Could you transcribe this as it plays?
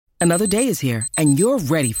Another day is here, and you're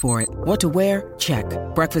ready for it. What to wear? Check.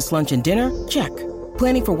 Breakfast, lunch, and dinner? Check.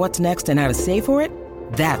 Planning for what's next and how to save for it?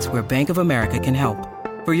 That's where Bank of America can help.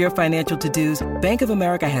 For your financial to-dos, Bank of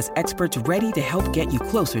America has experts ready to help get you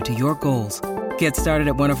closer to your goals. Get started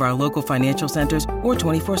at one of our local financial centers or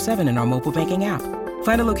 24/7 in our mobile banking app.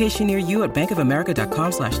 Find a location near you at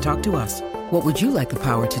bankofamerica.com/talktous. What would you like the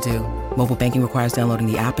power to do? Mobile banking requires downloading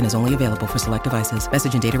the app and is only available for select devices.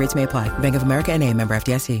 Message and data rates may apply. Bank of America N.A., member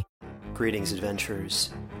FDIC. Greetings,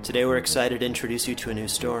 adventurers. Today we're excited to introduce you to a new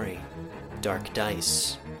story, Dark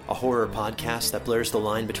Dice, a horror podcast that blurs the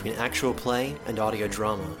line between actual play and audio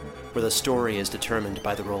drama, where the story is determined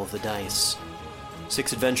by the roll of the dice.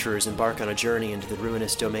 6 adventurers embark on a journey into the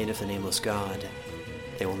ruinous domain of the Nameless God.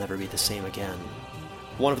 They will never be the same again.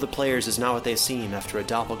 One of the players is not what they seem after a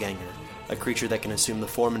doppelganger, a creature that can assume the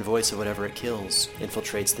form and voice of whatever it kills,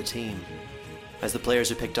 infiltrates the team. As the players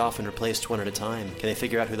are picked off and replaced one at a time, can they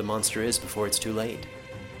figure out who the monster is before it's too late?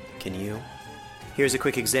 Can you? Here's a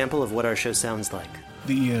quick example of what our show sounds like.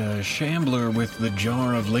 The shambler with the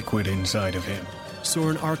jar of liquid inside of him.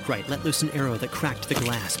 Soren Arkwright let loose an arrow that cracked the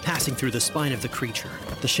glass, passing through the spine of the creature.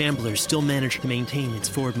 The shambler still managed to maintain its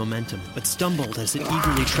forward momentum, but stumbled as it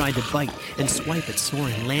eagerly tried to bite and swipe at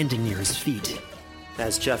Soren, landing near his feet.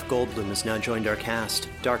 As Jeff Goldblum has now joined our cast,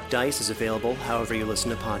 Dark Dice is available however you listen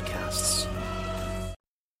to podcasts.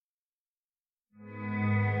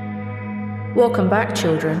 Welcome back,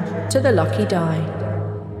 children, to The Lucky Die.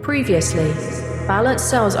 Previously, balanced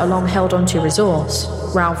cells are long held onto resource.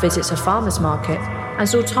 Raoul visits a farmer's market, and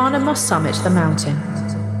Zoltana must summit the mountain.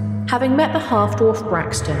 Having met the half-dwarf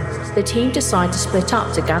Braxton, the team decide to split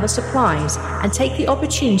up to gather supplies and take the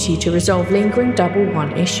opportunity to resolve lingering Double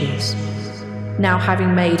One issues. Now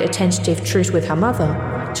having made a tentative truce with her mother,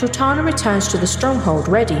 Zoltana returns to the stronghold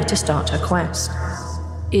ready to start her quest.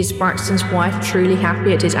 Is Braxton's wife truly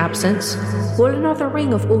happy at his absence? Will another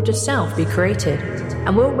ring of altered self be created?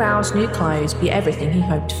 And will Raoul's new clothes be everything he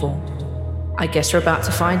hoped for? I guess we're about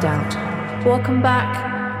to find out. Welcome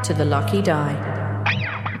back to The Lucky Die.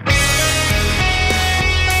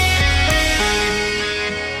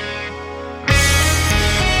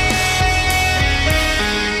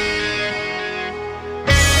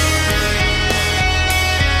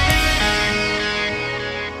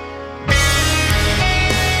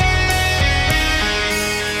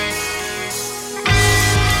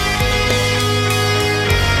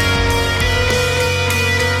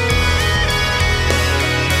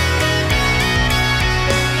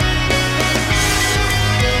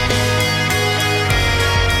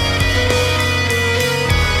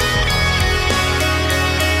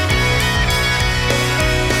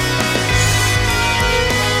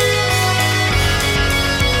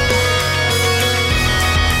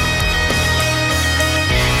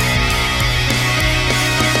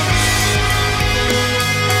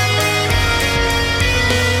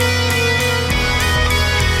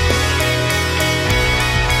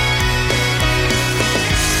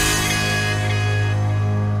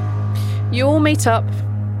 You all meet up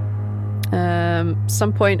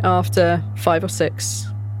some point after 5 or 6.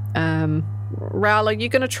 Raoul, are you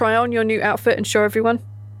going to try on your new outfit and show everyone?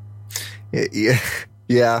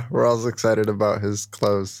 Yeah. Raoul's excited about his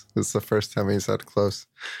clothes. It's the first time he's had clothes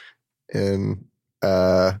in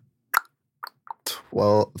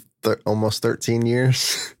almost 13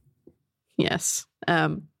 years. Yes.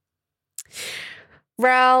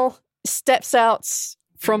 Raoul steps out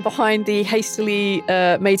from behind the hastily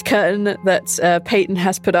made curtain that Peyton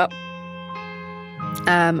has put up.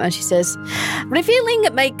 And she says, revealing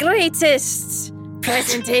my greatest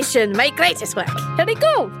presentation, my greatest work. Here we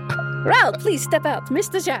go. Raoul, please step out.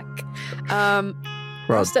 Mr. Jack.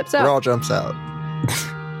 Raoul steps out. Raoul jumps out.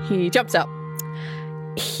 He jumps out.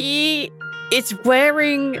 He is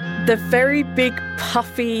wearing the very big,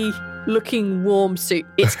 puffy looking warm suit.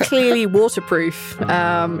 It's clearly waterproof.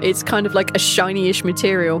 It's kind of like a shiny-ish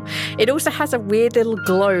material. It also has a weird little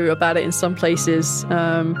glow about it in some places.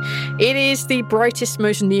 It is the brightest,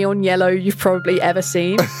 most neon yellow you've probably ever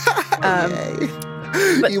seen.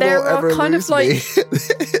 But there are kind of like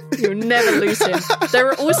you'll never lose him. There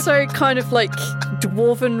are also kind of like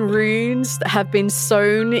dwarven runes that have been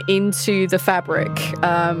sewn into the fabric,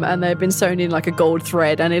 and they've been sewn in like a gold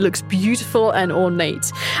thread, and it looks beautiful and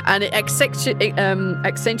ornate, and it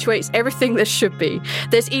accentuates everything there should be.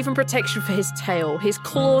 There's even protection for his tail. His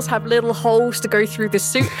claws have little holes to go through the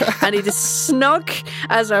suit, and it is snug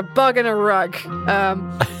as a bug in a rug.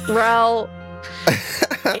 Raoul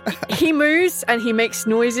He moves and he makes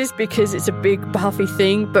noises because it's a big puffy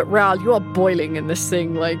thing, but Raoul, you are boiling in this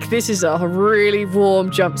thing. Like, this is a really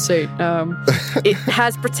warm jumpsuit. It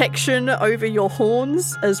has protection over your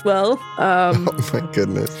horns as well. Oh my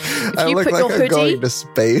goodness. I look like I'm going to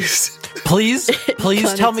space. Please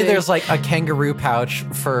tell me do. there's like a kangaroo pouch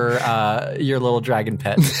for your little dragon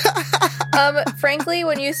pet. Frankly,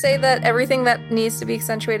 when you say that everything that needs to be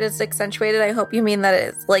accentuated is accentuated, I hope you mean that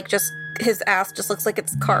it's like just his ass just looks like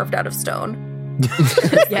it's carved out of stone.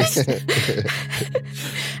 Yes.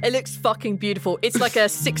 It looks fucking beautiful. It's like a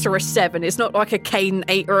 6 or a 7. It's not like a Kane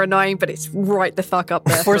 8 or a 9, but it's right the fuck up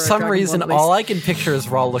there. For some reason, all I can picture is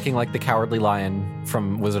Raul looking like the Cowardly Lion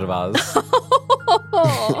from Wizard of Oz.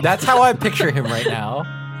 That's how I picture him right now.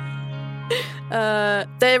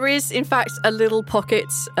 There is, in fact, a little pocket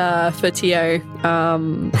for Tio.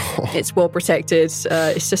 It's well protected.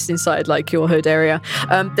 It's just inside, like, your hood area.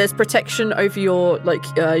 There's protection over your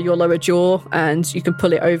lower jaw, and you can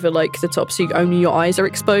pull it over, like, the top, so only your eyes are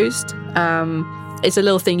exposed. It's a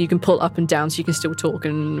little thing you can pull up and down so you can still talk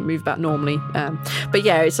and move about normally. But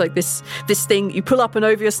yeah, it's like this thing you pull up and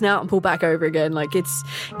over your snout and pull back over again. Like, it's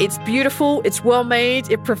beautiful. It's well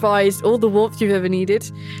made. It provides all the warmth you've ever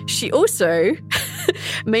needed. She also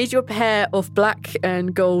made you a pair of black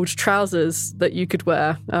and gold trousers that you could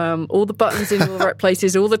wear. All the buttons in all the right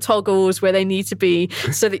places, all the toggles where they need to be,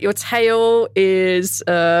 so that your tail is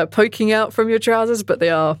poking out from your trousers, but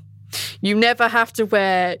they are. You never have to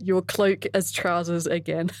wear your cloak as trousers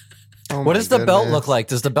again. Oh What does the belt goodness. look like?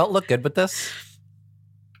 Does the belt look good with this?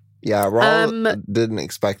 Yeah, Raul didn't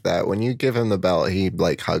expect that. When you give him the belt, he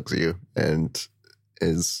like hugs you and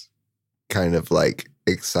is kind of like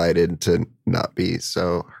excited to not be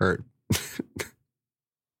so hurt.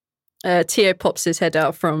 Tio pops his head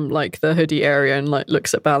out from like the hoodie area and like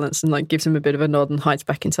looks at Balance and like gives him a bit of a nod and hides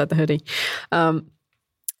back inside the hoodie.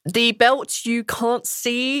 The belt you can't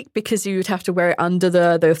see because you would have to wear it under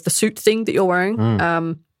the suit thing that you're wearing.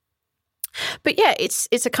 But yeah, it's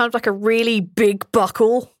a kind of like a really big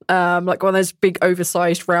buckle, like one of those big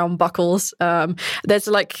oversized round buckles. There's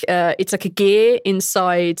like it's like a gear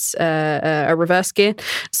inside a reverse gear,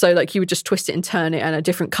 so like you would just twist it and turn it, and a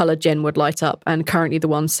different color gen would light up. And currently, the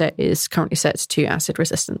one set is currently set to acid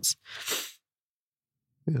resistance.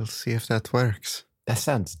 We'll see if that works. That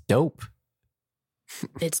sounds dope.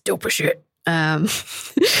 It's dope as shit.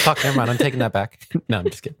 Fuck, never mind. I'm taking that back. No, I'm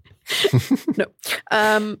just kidding.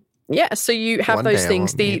 No. Yeah, so you have One those day I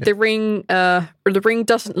things. won't The need the ring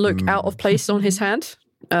doesn't look out of place on his hand.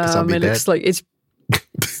 I'll be It looks dead. like it's.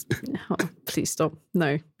 Oh, please stop!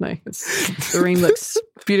 No. The ring looks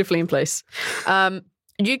beautifully in place.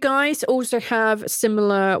 You guys also have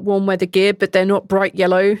similar warm weather gear, but they're not bright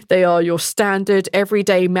yellow. They are your standard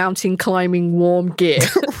everyday mountain climbing warm gear.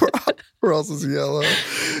 Raul's is yellow.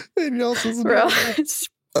 And yours is It's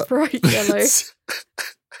bright yellow.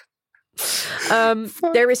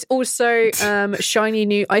 There is also shiny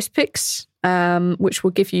new ice picks, which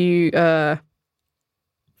will give you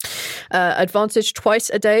advantage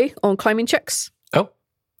twice a day on climbing checks. Oh.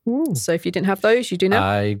 So if you didn't have those, you do now.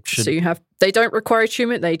 I should. So you have. They don't require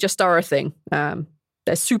attunement; they just are a thing.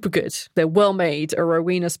 They're super good. They're well made. A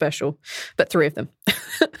Rowena special, but 3 of them.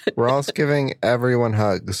 Raul's giving everyone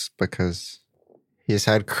hugs because he's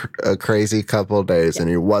had a crazy couple of days and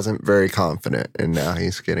he wasn't very confident, and now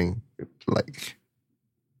he's getting like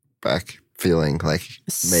back feeling like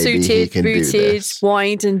maybe he Suited, can do booted, this.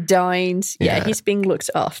 wined and dined. Yeah, Yeah. he's being looked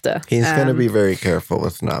after. He's going to be very careful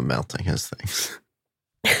with not melting his things.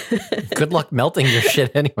 Good luck melting your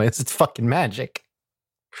shit anyways. It's fucking magic.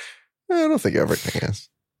 I don't think everything is.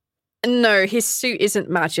 No, his suit isn't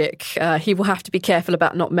magic. He will have to be careful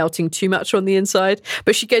about not melting too much on the inside.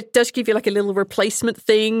 But she does give you like a little replacement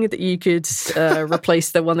thing that you could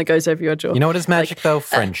replace the one that goes over your jaw. You know what is magic though?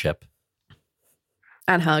 Friendship.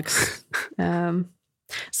 And hugs.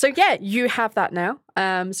 So yeah, you have that now.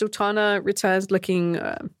 Sultana returns looking,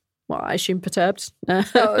 well, I assume perturbed.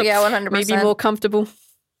 Oh yeah, 100%. Maybe more comfortable.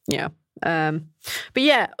 Yeah. But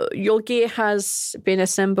yeah, your gear has been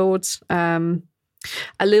assembled.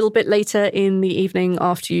 A little bit later in the evening,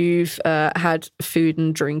 after you've had food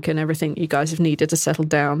and drink and everything you guys have needed to settle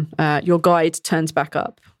down, your guide turns back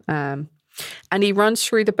up and he runs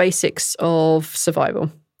through the basics of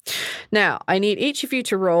survival. Now, I need each of you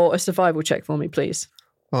to roll a survival check for me, please.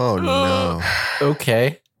 Oh no.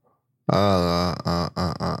 Okay. Oh. Oh.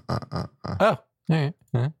 All right.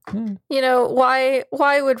 You know, why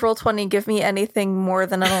would Roll20 give me anything more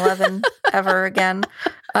than an 11 ever again?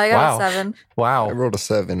 I got Wow. a 7. I Wow. rolled a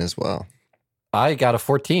 7 as well. I got a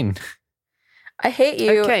 14. I hate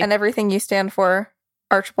you Okay. and everything you stand for,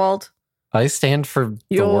 Archibald. I stand for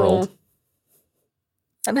the world.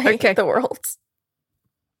 And I hate the world.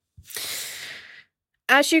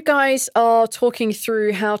 As you guys are talking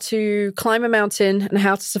through how to climb a mountain and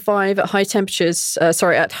how to survive at high temperatures,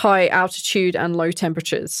 at high altitude and low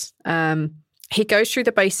temperatures, he goes through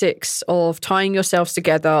the basics of tying yourselves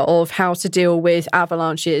together, of how to deal with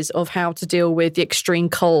avalanches, of how to deal with the extreme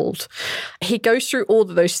cold. He goes through all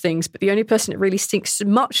of those things, but the only person it really stinks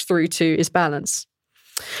much through to is Balance.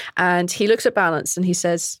 And he looks at Balance and he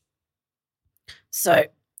says, "So,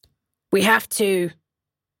 we have to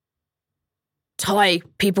tie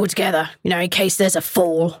people together, in case there's a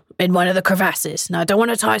fall in one of the crevasses. Now, I don't want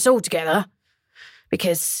to tie us all together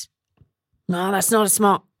because, that's not a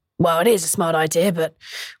smart... Well, it is a smart idea, but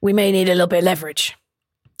we may need a little bit of leverage.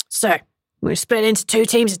 So, we're going to split into 2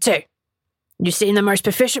 teams of 2. You seem the most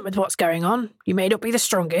proficient with what's going on. You may not be the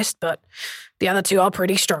strongest, but the other 2 are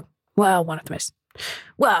pretty strong. Well, one of them is.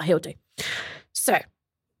 Well, he'll do. So,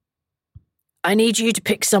 I need you to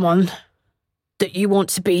pick someone that you want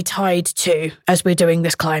to be tied to as we're doing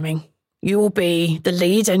this climbing. You will be the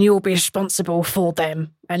lead and you will be responsible for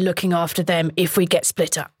them and looking after them if we get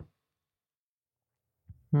split up."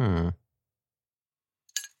 There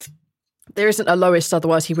isn't a lowest,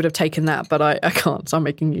 otherwise he would have taken that, but I can't, so I'm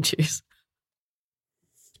making you choose.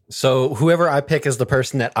 So whoever I pick is the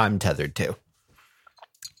person that I'm tethered to.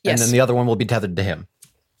 Yes. And then the other one will be tethered to him.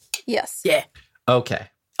 Yes. Yeah. Okay.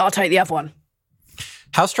 I'll take the other one.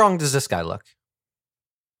 How strong does this guy look?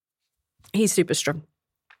 He's super strong.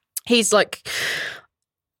 He's like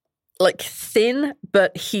thin,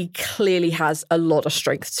 but he clearly has a lot of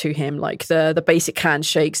strength to him. Like the basic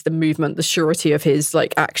handshakes, the movement, the surety of his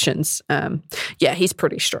actions. Yeah, he's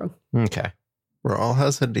pretty strong. Okay. Rawl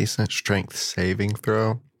has a decent strength saving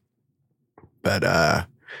throw, but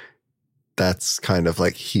that's kind of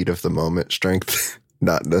like heat of the moment strength,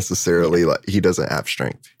 not necessarily like he doesn't have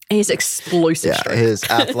strength. He's explosive. Yeah, strength. his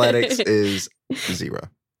athletics is 0.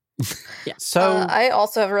 Yeah. So I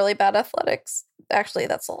also have really bad athletics. Actually,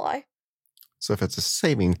 that's a lie. So if it's a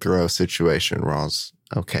saving throw situation, Raw's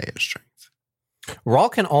okay at strength.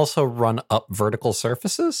 Rawl can also run up vertical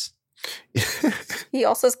surfaces? He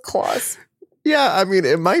also has claws. Yeah, I mean,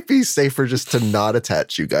 it might be safer just to not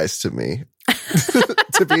attach you guys to me.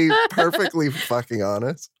 To be perfectly fucking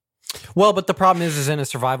honest. Well, but the problem is in a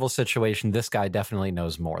survival situation, this guy definitely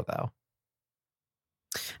knows more, though.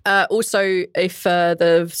 Also, if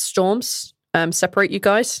the storms separate you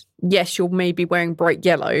guys, yes, you'll maybe wearing bright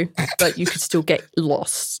yellow, but you could still get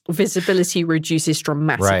lost. Visibility reduces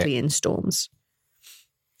dramatically in storms.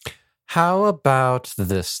 How about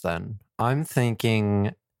this, then? I'm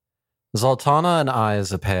thinking Zoltana and I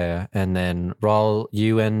as a pair, and then Rawl,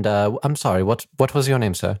 you and... I'm sorry, what was your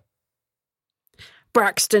name, sir?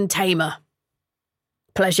 Braxton Tamer.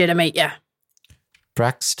 Pleasure to meet you.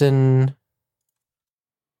 Braxton...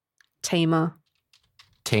 Tamer.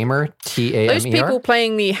 Tamer? T-A-M-E-R? Those people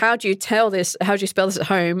playing the how do you spell this at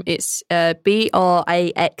home, it's B-R-A-X-T-O-N.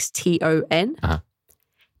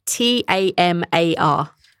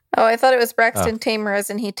 T-A-M-A-R. Oh, I thought it was Braxton Tamer as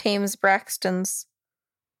in he tames Braxtons.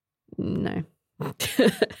 No.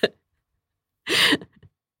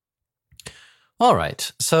 All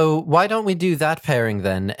right. So why don't we do that pairing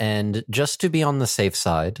then? And just to be on the safe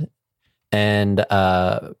side, and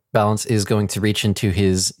Balance is going to reach into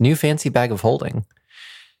his new fancy bag of holding.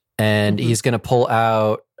 And he's going to pull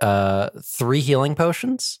out 3 healing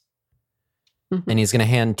potions. And he's going to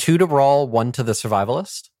hand 2 to Rawl, 1 to the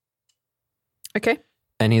survivalist. Okay.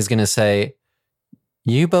 And he's going to say,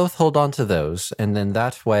 you both hold on to those. And then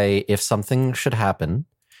that way, if something should happen,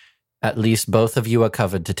 at least both of you are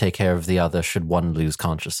covered to take care of the other should one lose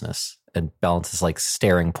consciousness. And Balance is like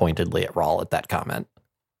staring pointedly at Rawl at that comment.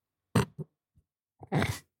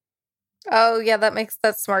 Oh, yeah,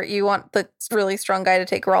 that's smart. You want the really strong guy to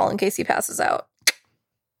take Rawl in case he passes out.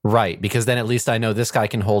 Right, because then at least I know this guy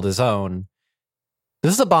can hold his own.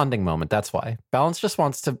 This is a bonding moment, that's why. Balance just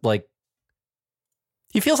wants to,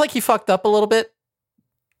 he feels like he fucked up a little bit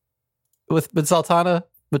with Zoltana,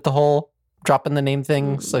 with the whole dropping the name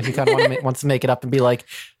thing, so he kind of wants to make it up and be like,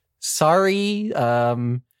 sorry,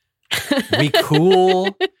 we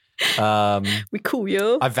cool. We cool,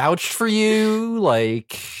 yo. I vouched for you,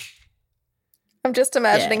 I'm just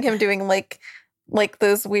imagining him doing like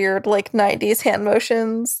those weird 90s hand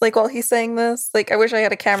motions while he's saying this. I wish I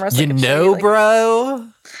had a camera. So bro.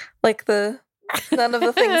 None of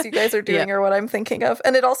the things you guys are doing are what I'm thinking of,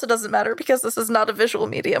 and it also doesn't matter because this is not a visual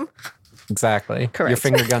medium. Exactly. Correct. Your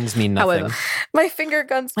finger guns mean nothing. However, my finger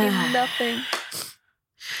guns mean nothing.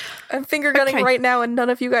 I'm finger gunning Okay. right now and none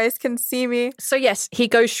of you guys can see me. So yes, he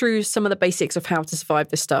goes through some of the basics of how to survive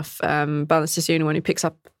this stuff. Balance is the only one who picks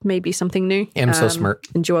up maybe something new. I'm so smart.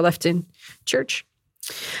 And you are left in church.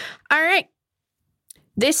 All right.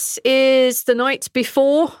 This is the night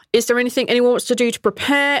before. Is there anything anyone wants to do to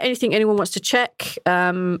prepare? Anything anyone wants to check?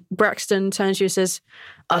 Braxton turns to you and says,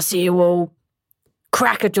 I'll see you all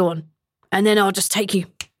crack of dawn. And then I'll just take you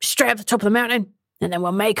straight up the top of the mountain. And then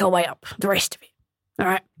we'll make our way up the rest of it. All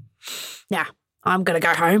right. Now, I'm going to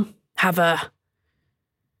go home, have a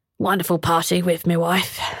wonderful party with my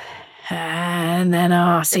wife. And then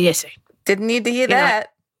I'll see you soon. Didn't need to hear know.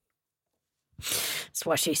 that. That's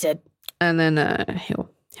what she said. And then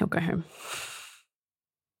he'll go home.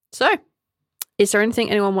 So, is there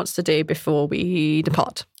anything anyone wants to do before we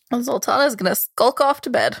depart? Zoltana's going to skulk off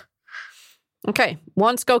to bed. Okay,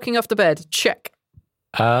 one skulking off the bed. Check.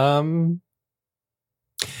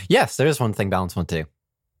 Yes, there is one thing Balance wants to do.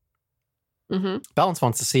 Mm-hmm. Balance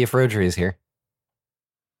wants to see if Rodri is here.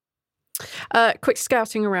 Quick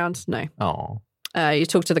scouting around. No. Oh, You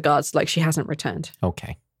talk to the guards like she hasn't returned.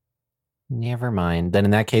 okay. Never mind. Then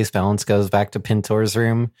in that case, Balance goes back to Pintor's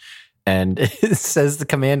room and says the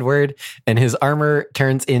command word, and his armor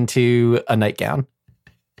turns into a nightgown.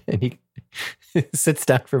 And he sits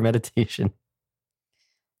down for meditation.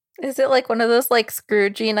 Is it like one of those like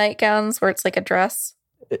Scroogey nightgowns where it's like a dress?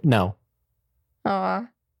 No, Aw.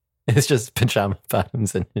 it's just pajama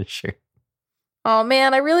bottoms and his shirt. Oh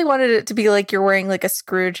man, I really wanted it to be like you're wearing like a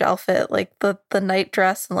Scrooge outfit, like the night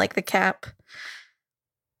dress and like the cap.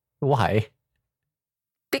 Why?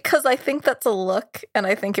 Because I think that's a look, and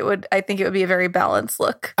I think it would be a very balanced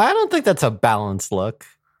look. I don't think that's a balanced look.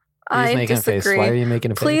 You're just I making disagree. a face. Why are you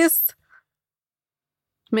making a face? Please.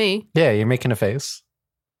 Me? Yeah, you're making a face.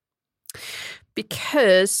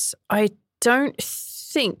 Because I don't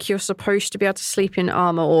think you're supposed to be able to sleep in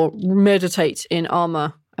armor or meditate in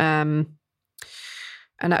armor and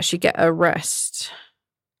actually get a rest.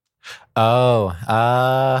 Oh,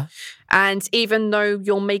 And even though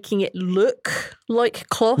you're making it look like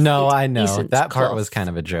cloth, no, it I know. isn't That part cloth. was kind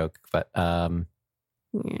of a joke, but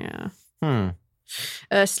Yeah.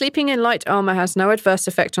 Sleeping in light armor has no adverse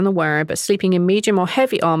effect on the wearer, but sleeping in medium or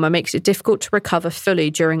heavy armor makes it difficult to recover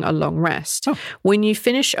fully during a long rest. Oh. When you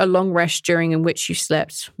finish a long rest during in which you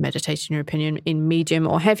slept, meditate in your opinion, in medium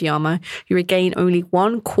or heavy armor, you regain only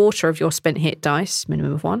 1/4 of your spent hit dice,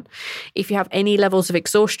 minimum of 1. If you have any levels of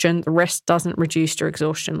exhaustion, the rest doesn't reduce your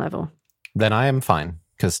exhaustion level. Then I am fine,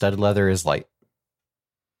 because studded leather is light.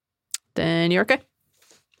 Then you're okay.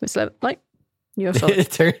 It's light. You're solid.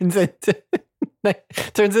 It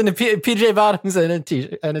turns into PJ bottoms and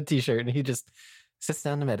a t-shirt, and he just sits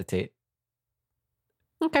down to meditate.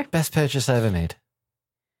 Okay. Best purchase I ever made.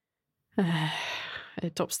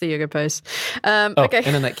 It tops the yoga pose. Oh, Okay.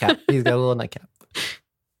 and a nightcap. He's got a little nightcap.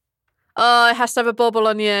 Oh, it has to have a bobble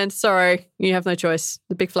on the end. Sorry. You have no choice.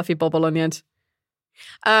 The big fluffy bobble on the end.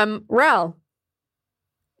 Ral,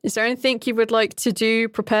 is there anything you would like to do,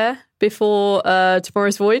 prepare before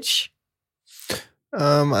tomorrow's voyage?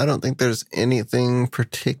 I don't think there's anything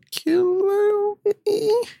particular,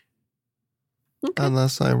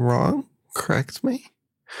 unless I'm wrong. Correct me.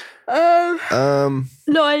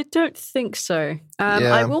 No, I don't think so.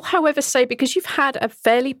 I will, however, say because you've had a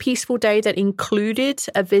fairly peaceful day that included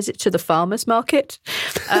a visit to the farmer's market,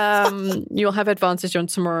 you'll have advantage on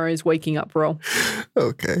tomorrow's waking up roll.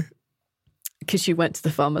 Okay. Because you went to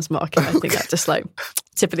the farmer's market. I think that's just like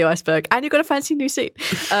tip of the iceberg. And you got a fancy new suit.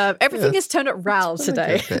 Everything has turned out Ral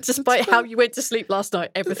today. Despite how you went to sleep last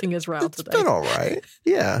night, everything is Ral today. It's been all right.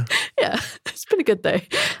 Yeah. Yeah, it's been a good day.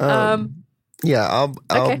 Yeah, I'll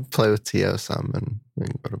Okay. play with Tio some and then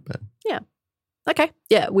go to bed. Okay.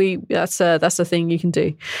 Yeah, that's the thing you can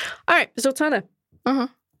do. All right, Zoltana. Mhm.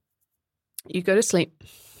 You go to sleep.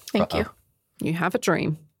 Thank you. You have a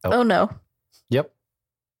dream. Oh no. Yep.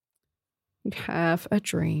 You have a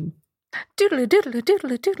dream. Doodle doodle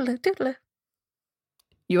doodle doodle doodle.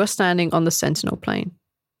 You are standing on the Sentinel plane,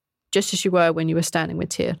 just as you were when you were standing with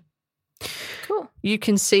Tyr. Cool. You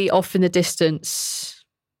can see off in the distance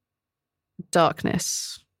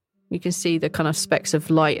darkness. You can see the kind of specks of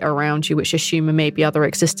light around you, which assume there may be other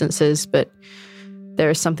existences, but there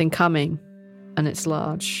is something coming, and it's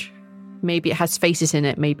large. Maybe it has faces in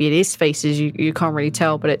it. Maybe it is faces. You can't really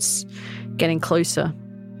tell, but it's getting closer.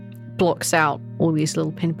 Blocks out all these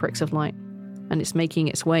little pinpricks of light, and it's making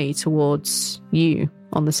its way towards you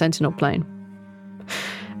on the Sentinel plane.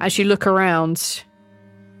 As you look around,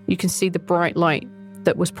 you can see the bright light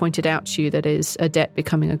that was pointed out to you that is Adet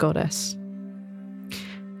becoming a goddess.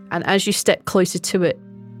 And as you step closer to it,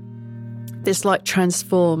 this light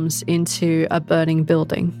transforms into a burning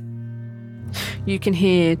building. You can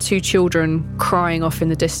hear 2 children crying off in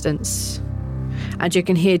the distance. And you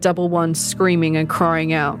can hear Double One screaming and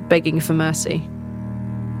crying out, begging for mercy.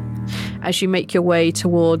 As you make your way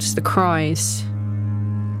towards the cries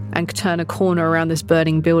and turn a corner around this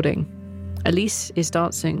burning building, Elise is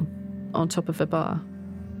dancing on top of a bar.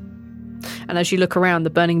 And as you look around,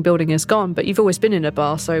 the burning building is gone, but you've always been in a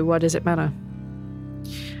bar, so why does it matter?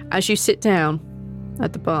 As you sit down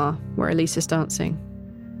at the bar where Elise is dancing,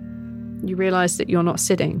 you realize that you're not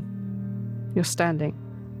sitting, you're standing.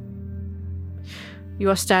 You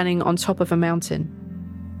are standing on top of a mountain.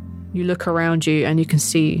 You look around you and you can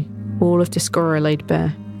see all of Discora laid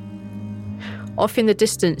bare. Off in the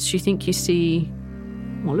distance, you think you see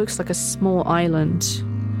what looks like a small island.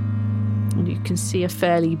 And you can see a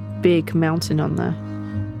fairly big mountain on there.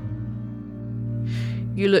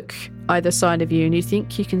 You look either side of you and you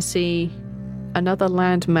think you can see another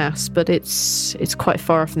land mass, but it's quite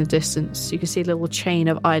far off in the distance. You can see a little chain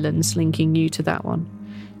of islands linking you to that one.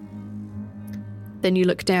 Then you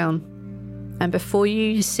look down, and before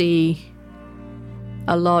you see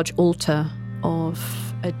a large altar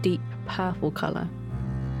of a deep purple colour,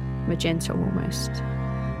 magenta almost.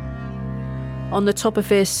 On the top of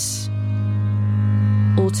this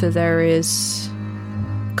altar there is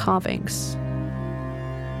carvings.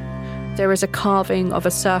 There is a carving of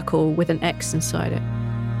a circle with an X inside it,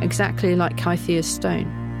 exactly like Kythea's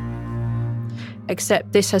stone.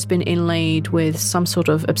 Except this has been inlaid with some sort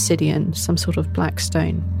of obsidian, some sort of black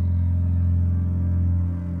stone.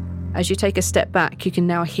 As you take a step back, you can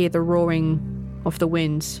now hear the roaring of the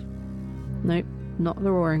wind. Nope, not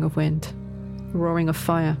the roaring of wind, the roaring of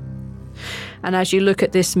fire. And as you look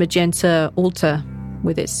at this magenta altar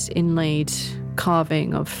with its inlaid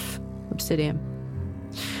carving of obsidian,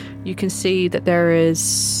 you can see that there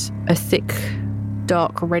is a thick,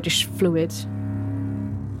 dark, reddish fluid.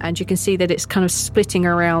 And you can see that it's kind of splitting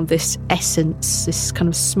around this essence, this kind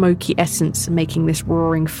of smoky essence, making this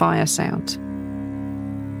roaring fire sound.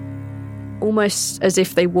 Almost as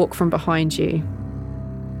if they walk from behind you,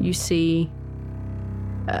 you see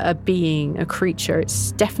a being, a creature.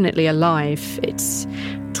 It's definitely alive. It's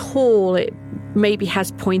tall. It maybe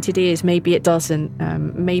has pointed ears, maybe it doesn't.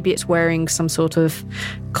 Maybe it's wearing some sort of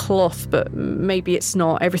cloth, but maybe it's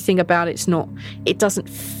not. Everything about it's not. It doesn't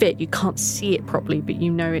fit. You can't see it properly, but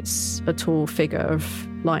you know it's a tall figure of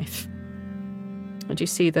life. And you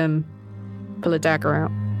see them pull a dagger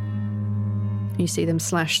out. You see them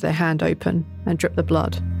slash their hand open and drip the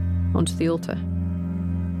blood onto the altar.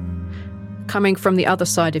 Coming from the other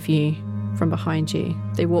side of you, from behind you,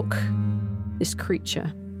 they walk this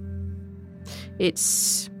creature.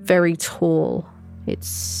 It's very tall.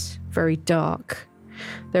 It's very dark.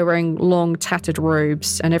 They're wearing long, tattered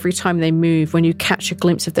robes, and every time they move, when you catch a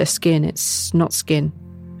glimpse of their skin, it's not skin,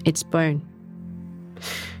 it's bone.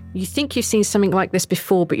 You think you've seen something like this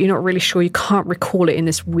before, but you're not really sure. You can't recall it in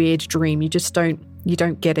this weird dream. You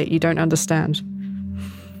don't get it. You don't understand.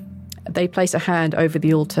 They place a hand over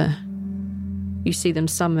the altar. You see them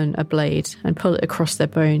summon a blade and pull it across their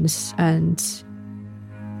bones, and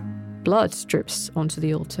blood drips onto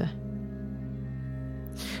the altar.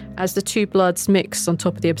 As the two bloods mix on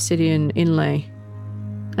top of the obsidian inlay,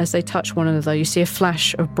 as they touch one another, you see a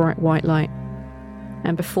flash of bright white light,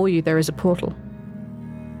 and before you there is a portal.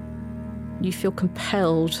 You feel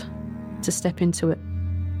compelled to step into it.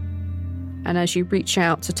 And as you reach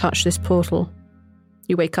out to touch this portal,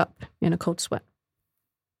 you wake up in a cold sweat.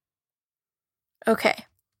 Okay.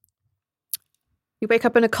 You wake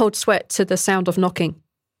up in a cold sweat to the sound of knocking.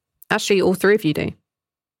 Actually, all three of you do.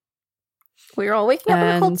 We're all waking up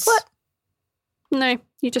in a cold sweat? No,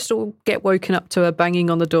 you just all get woken up to a banging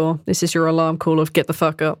on the door. This is your alarm call of get the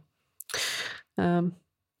fuck up.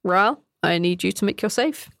 Ral, I need you to make your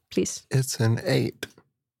save, please. It's an 8.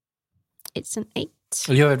 It's an 8.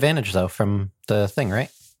 You have advantage, though, from the thing, right?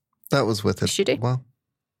 That was with it. You do? Well,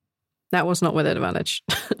 that was not with advantage.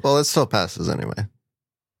 well, it still passes anyway.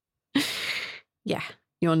 Yeah,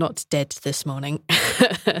 you're not dead this morning.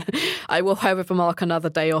 I will, however, mark another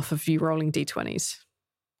day off of you rolling d20s.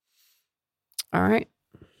 All right.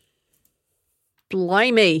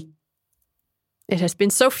 Blimey. It has been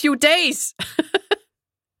so few days.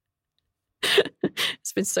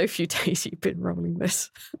 It's been so few days you've been rolling this.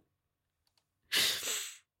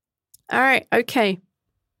 All right, okay.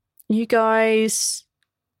 You guys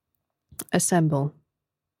assemble.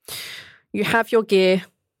 You have your gear.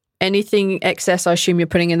 Anything excess, I assume you're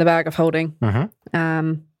putting in the bag of holding.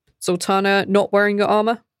 Mm-hmm. Sultana, not wearing your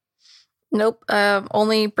armor? Nope.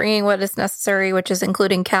 Only bringing what is necessary, which is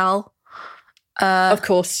including Cal. Of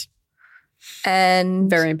course. And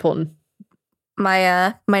very important.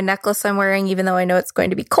 my necklace I'm wearing, even though I know it's going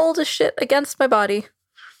to be cold as shit against my body.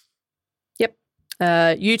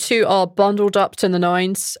 You two are bundled up to the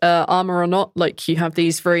nines, armor or not. Like, you have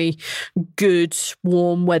these very good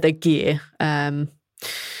warm weather gear. Yours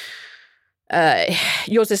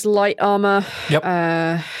is light armor. Yep.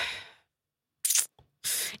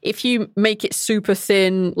 If you make it super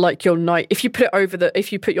thin, like your night, if you put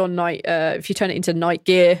your night, if you turn it into night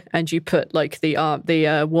gear and you put like the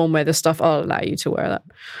warm weather stuff, I'll allow you to wear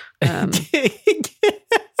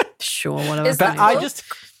that. Sure, whatever.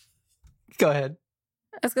 Go ahead.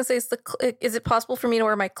 I was gonna say, is it possible for me to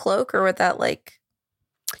wear my cloak, or would that like?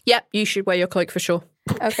 Yep, you should wear your cloak for sure.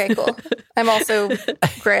 Okay, cool. I'm also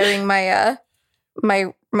grabbing my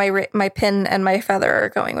my pin and my feather are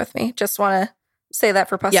going with me. Just want to say that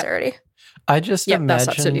for posterity. Yep. I just that's imagine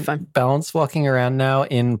absolutely fine. Balance walking around now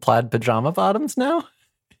in plaid pajama bottoms now.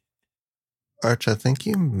 Arch, I think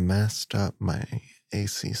you messed up my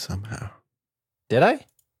AC somehow. Did I?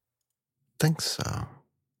 Think so.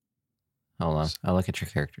 Hold on. I'll look at your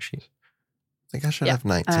character sheet. I think I should have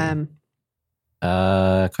 19.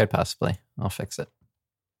 Quite possibly. I'll fix it.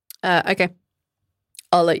 Okay.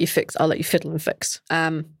 I'll let you fiddle and fix.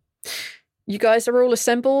 You guys are all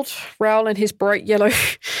assembled. Raoul in his bright yellow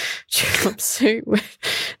jumpsuit with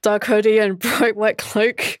dark hoodie and bright white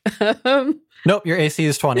cloak. Nope, your AC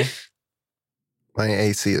is 20. My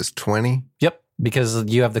AC is 20. Yep, because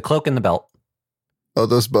you have the cloak and the belt. Oh,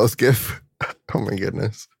 those both give? Oh my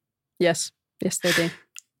goodness. Yes, they do.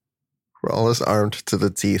 Raoul is armed to the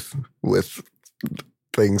teeth with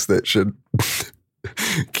things that should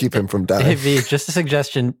keep him from dying. Hey, V, just a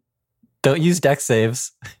suggestion. Don't use dex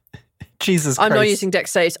saves. Jesus Christ. I'm not using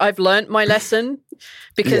dex saves. I've learned my lesson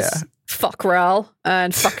because fuck Raoul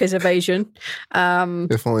and fuck his evasion.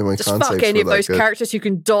 If only my just con fuck saves any were of that those good. characters who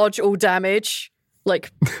can dodge all damage.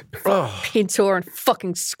 Like Pintor and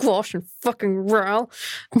fucking Squash and fucking Raoul.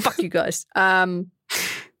 Fuck you guys.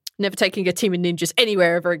 Never taking a team of ninjas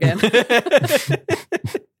anywhere ever again.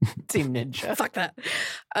 Team Ninja. Fuck that.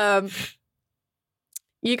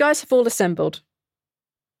 You guys have all assembled.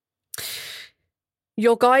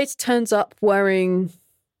 Your guide turns up wearing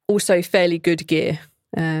also fairly good gear.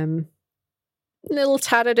 Little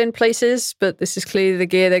tattered in places, but this is clearly the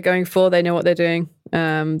gear they're going for. They know what they're doing.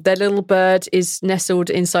 Their little bird is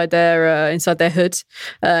nestled inside their hood.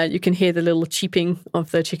 You can hear the little cheeping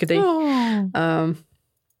of the chickadee. Oh.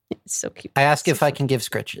 It's so cute. I ask if I can give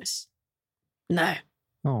scritches. No.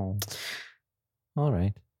 Oh. All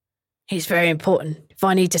right. He's very important. If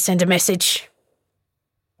I need to send a message,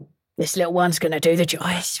 this little one's going to do the job.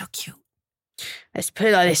 Oh, it's so cute. Let's put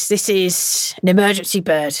it like this. This is an emergency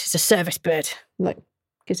bird. It's a service bird. Like,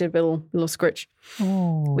 gives it a little scritch.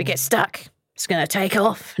 Oh. We get stuck. It's going to take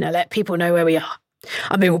off. Now let people know where we are.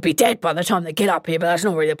 I mean, we'll be dead by the time they get up here, but that's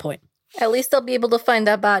not really the point. At least they'll be able to find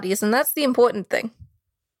our bodies, and that's the important thing.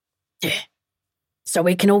 Yeah. So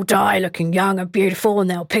we can all die looking young and beautiful, and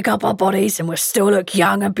they'll pick up our bodies, and we'll still look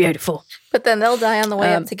young and beautiful. But then they'll die on the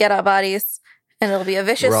way up to get our bodies, and it'll be a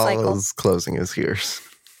vicious cycle. Raoul is closing his ears.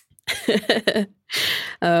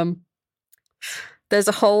 There's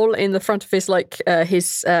a hole in the front of his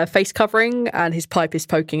his face covering, and his pipe is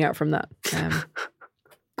poking out from that.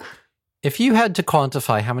 If you had to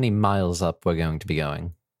quantify how many miles up we're going to be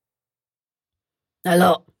going. A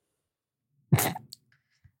lot.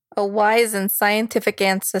 A wise and scientific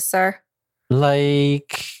answer, sir.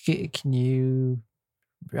 Like, can you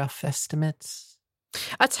rough estimates?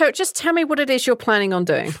 Just tell me what it is you're planning on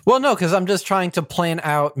doing. Well, no, because I'm just trying to plan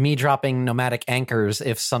out me dropping nomadic anchors.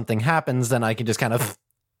 If something happens, then I can just kind of...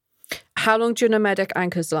 How long do your nomadic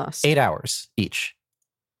anchors last? 8 hours each.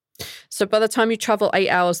 So by the time you travel 8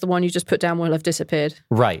 hours, the one you just put down will have disappeared.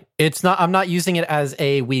 Right. I'm not using it as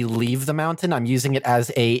we leave the mountain. I'm using it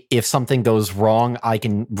as if something goes wrong, I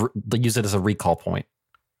can use it as a recall point.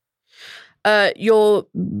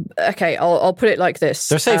 Okay. I'll put it like this.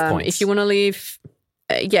 They're save points. If you want to leave,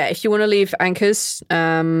 if you want to leave anchors,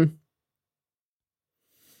 8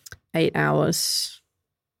 hours.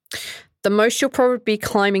 The most you'll probably be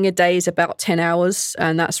climbing a day is about 10 hours,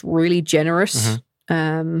 and that's really generous.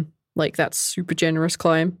 Mm-hmm. That's super generous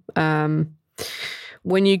climb.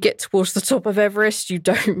 When you get towards the top of Everest, you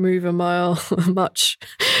don't move a mile much.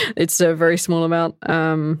 It's a very small amount.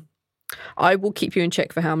 I will keep you in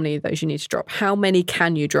check for how many of those you need to drop. How many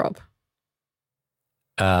can you drop?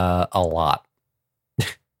 A lot.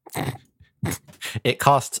 It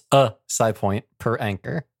costs a psi point per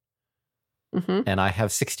anchor. Mm-hmm. And I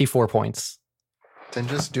have 64 points. Then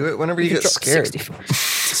just do it whenever you get scared. 64.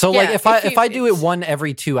 So, if I do it one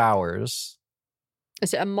every 2 hours,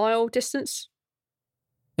 is it a mile distance?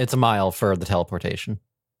 It's a mile for the teleportation.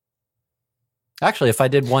 Actually, if I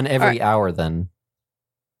did one every hour, then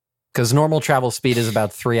because normal travel speed is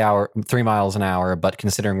about 3 miles an hour, but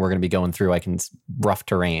considering we're going to be going through, rough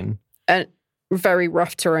terrain and very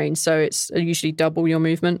rough terrain, so it's usually double your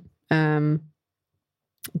movement to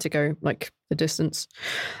go like the distance.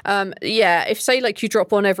 If say like you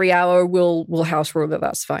drop one every hour, we'll house rule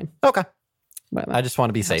that's fine. Okay, whatever. I just want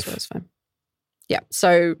to be safe. That's fine. Yeah,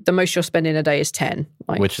 so the most you'll spend in a day is 10.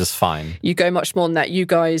 Which is fine. You go much more than that, you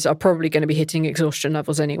guys are probably going to be hitting exhaustion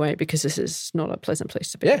levels anyway, because this is not a pleasant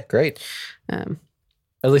place to be. Yeah, great. At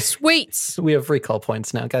least sweet. We have recall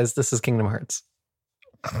points now, guys. This is Kingdom Hearts.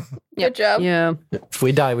 Good job. Yeah. If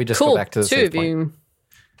we die, we just go back to the save point.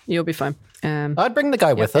 You'll be fine. I'd bring the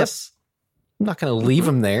guy with us. I'm not going to leave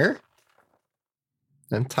him there.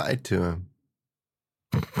 I'm tied to him.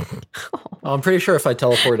 I'm pretty sure if I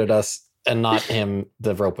teleported us and not him,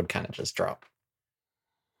 the rope would kind of just drop.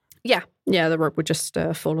 Yeah, the rope would just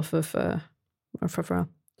fall off of Raoul.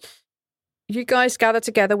 You guys gather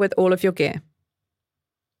together with all of your gear.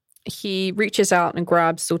 He reaches out and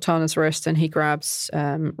grabs Sultana's wrist, and he grabs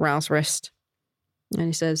Raoul's wrist. And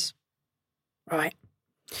he says, right.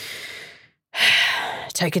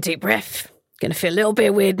 Take a deep breath. Gonna feel a little bit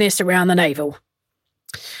of weirdness around the navel.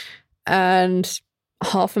 And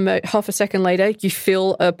half a second later, you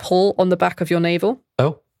feel a pull on the back of your navel.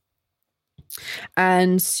 Oh.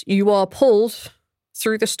 And you are pulled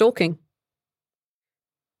through the stalking.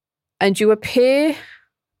 And you appear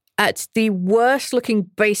at the worst looking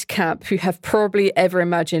base camp you have probably ever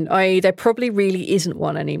imagined. There probably really isn't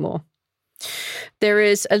one anymore. There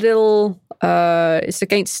is a little, it's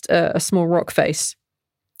against a small rock face.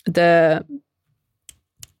 The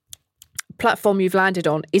platform you've landed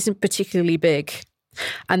on isn't particularly big.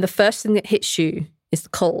 And the first thing that hits you is the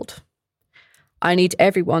cold. I need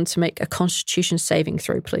everyone to make a Constitution saving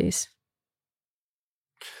throw, please.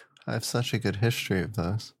 I have such a good history of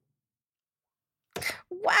those.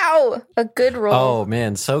 Wow, a good roll. Oh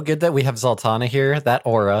man, so good that we have Zoltana here. That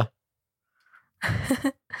aura.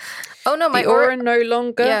 Oh no, my the aura no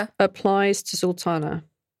longer applies to Zoltana.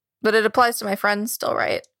 But it applies to my friends still,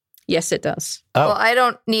 right? Yes, it does. Oh. Well, I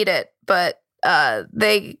don't need it, but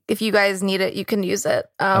if you guys need it, you can use it.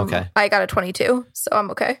 Okay. I got a 22, so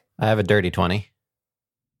I'm okay. I have a dirty 20.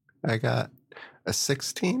 I got a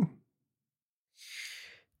 16.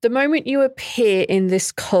 The moment you appear in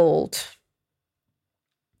this cold,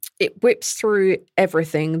 it whips through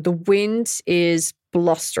everything. The wind is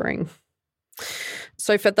blustering.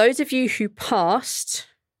 So for those of you who passed,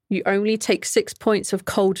 you only take 6 points of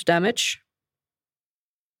cold damage.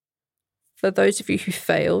 For those of you who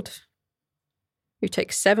failed, you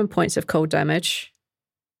take 7 points of cold damage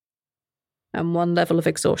and 1 level of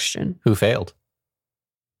exhaustion. Who failed?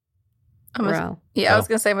 Raoul. I was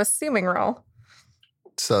going to say, I'm assuming Raoul.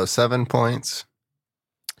 So 7 points.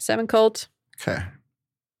 7 cold. Okay.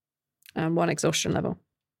 And 1 exhaustion level.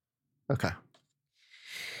 Okay.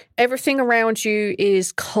 Everything around you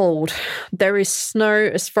is cold. There is snow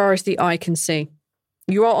as far as the eye can see.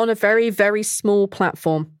 You are on a very, very small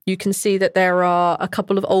platform. You can see that there are a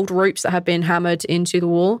couple of old ropes that have been hammered into the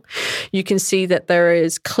wall. You can see that there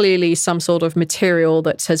is clearly some sort of material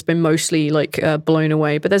that has been mostly blown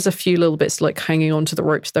away, but there's a few little bits hanging onto the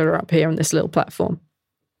ropes that are up here on this little platform.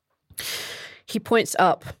 He points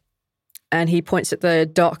up and he points at the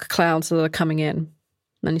dark clouds that are coming in.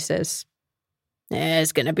 And he says,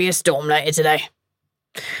 there's going to be a storm later today.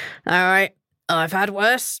 All right, I've had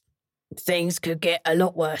worse. Things could get a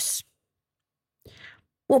lot worse.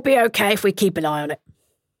 We'll be okay if we keep an eye on it.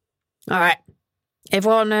 All right.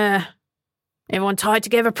 Everyone tied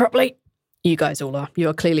together properly? You guys all are. You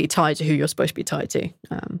are clearly tied to who you're supposed to be tied to.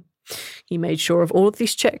 He made sure of all of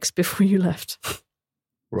these checks before you left.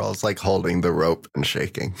 Raul's holding the rope and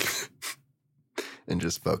shaking and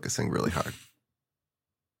just focusing really hard.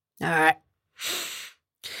 All right.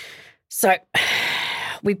 So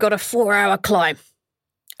we've got a 4-hour climb.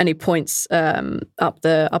 And he points up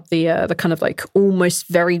the kind of almost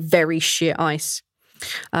very, very sheer ice.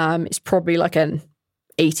 It's probably an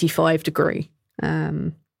 85 degree.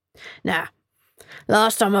 Now,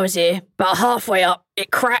 last time I was here, about halfway up, it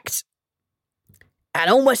cracked and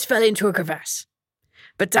almost fell into a crevasse.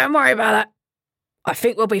 But don't worry about that. I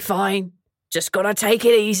think we'll be fine. Just gotta take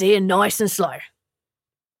it easy and nice and slow.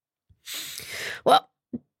 Well,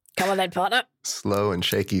 come on then, partner. Slow and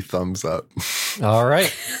shaky thumbs up. All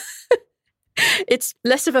right. It's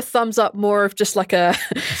less of a thumbs up, more of just a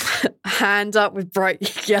hand up with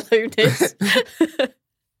bright yellowness.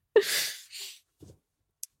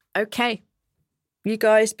 Okay. You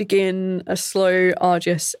guys begin a slow,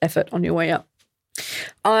 arduous effort on your way up.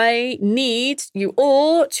 I need you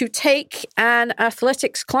all to take an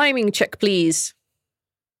athletics climbing check, please.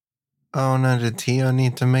 Oh no, did Tio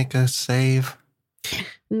need to make a save?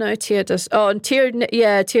 No, Tio does. Oh, and Tio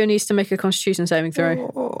needs to make a Constitution saving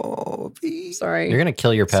throw. Oh, Sorry. You're going to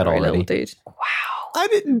kill your pet Sorry, already. little dude. I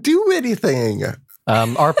didn't do anything.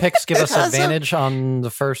 Our picks give us It has advantage on the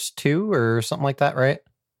first 2 or something like that, right?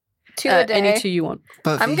 2 a day. Any 2 you want.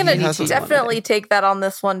 But I'm gonna he has a- definitely take that on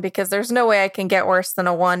this one because there's no way I can get worse than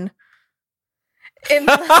a 1.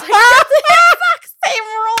 Unless I get the exact same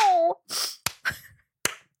roll.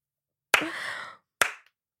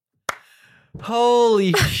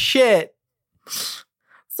 Holy shit.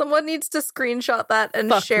 Someone needs to screenshot that and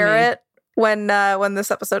Fuck share me. it when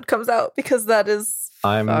this episode comes out because that is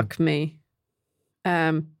Fuck me.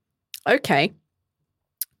 Okay.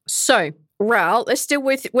 So, Ral, let's deal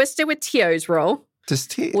with Tio's roll. Does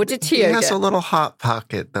Tio? What did He Tio has get? a little hot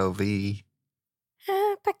pocket though. V.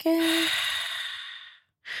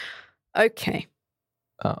 Okay.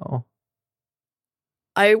 Oh.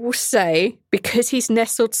 I will say, because he's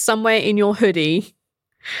nestled somewhere in your hoodie,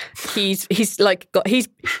 he's like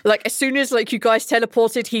as soon as like you guys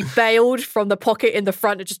teleported, he bailed from the pocket in the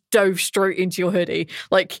front and just dove straight into your hoodie,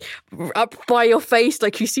 like up by your face.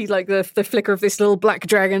 Like you see like the flicker of this little black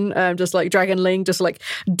dragon, just like dragonling, just like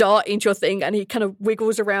dart into your thing, and he kind of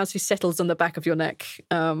wiggles around, so he settles on the back of your neck.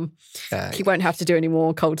 He won't have to do any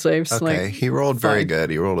more cold saves. Okay, Like, he rolled very fine. good.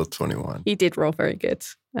 He rolled a 21. He did roll very good.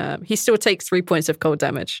 He still takes 3 points of cold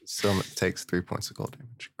damage. Still takes 3 points of cold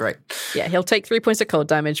damage. Great. Yeah, he'll take 3 points of cold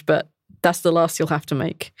damage, but that's the last he'll have to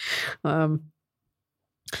make.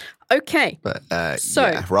 Okay. But So-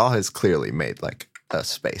 yeah, Raw has clearly made like a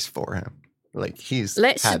space for him. Like he's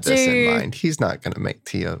Let's had this in do- mind. He's not going to make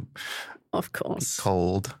Tio Of course.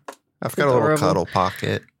 cold. I've got a little Adorable. cuddle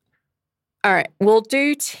pocket. All right. We'll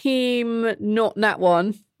do team not that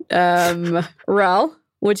one. Ral,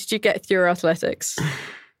 what did you get through your athletics?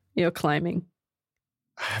 You're climbing.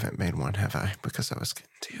 I haven't made one, have I? Because I was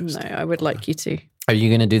confused. No, I would like you to. Are you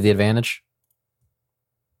going to do the advantage?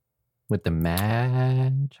 With the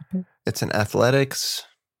magic? It's an athletics.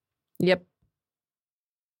 Yep.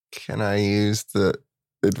 Can I use the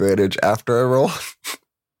advantage after I roll?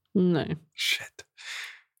 No. Shit.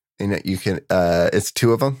 And you can, it's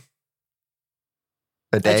 2 of them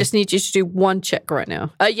a day. I just need you to do one check right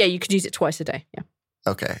now. Yeah, you could use it twice a day. Yeah.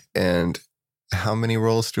 Okay. And how many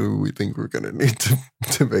rolls do we think we're going to need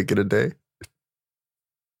to make it a day?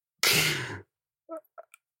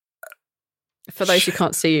 For those who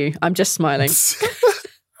can't see you, I'm just smiling.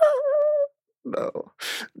 No.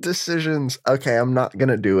 Decisions. Okay, I'm not going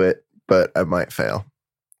to do it, but I might fail.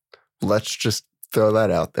 Let's just throw that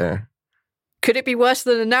out there. Could it be worse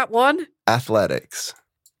than a nat one? Athletics.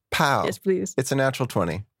 Pow. Yes, please. It's a natural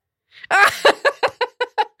 20.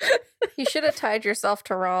 you should have tied yourself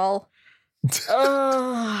to Rawl.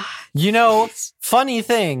 Oh, You know, funny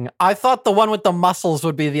thing, I thought the one with the muscles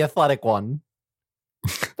would be the athletic one.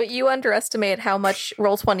 But you underestimate how much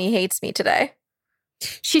Roll20 hates me today.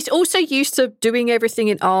 she's also used to doing everything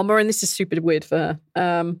in armor, and this is super weird for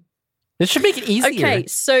her. This should make it easier. Okay,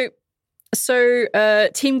 so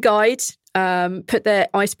Team Guide put their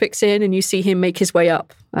ice picks in, and you see him make his way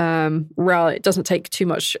up. Ral, it doesn't take too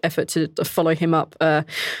much effort to follow him up.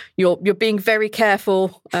 You're being very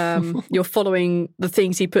careful. You're following the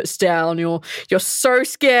things he puts down. You're so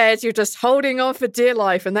scared. You're just holding on for dear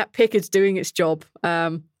life, and that pick is doing its job.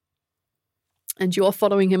 And you're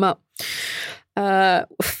following him up.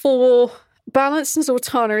 For Balance and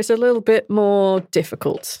Zoltana is a little bit more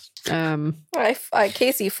difficult.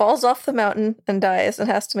 Casey falls off the mountain and dies and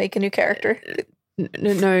has to make a new character.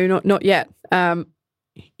 No, not yet.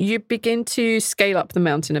 You begin to scale up the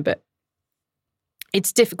mountain a bit.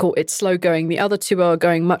 It's difficult. It's slow going. The other two are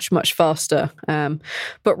going much, much faster.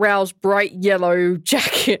 But Raoul's bright yellow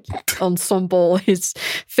jacket ensemble is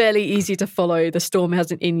fairly easy to follow. The storm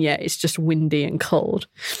hasn't in yet. It's just windy and cold.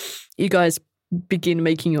 You guys begin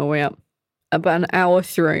making your way up. About an hour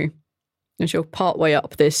through, as you're partway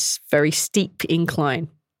up this very steep incline,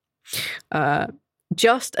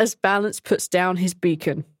 just as Balance puts down his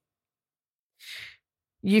beacon,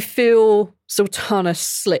 you feel Zoltana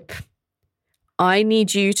slip. I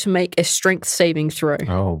need you to make a strength saving throw.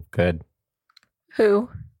 Oh, good. Who?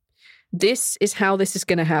 This is how this is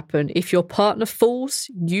going to happen. If your partner falls,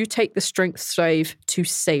 you take the strength save to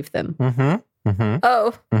save them. Mm-hmm. Mm-hmm.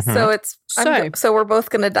 Oh, Mhm. so it's so we're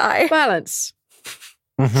both gonna die. Balance.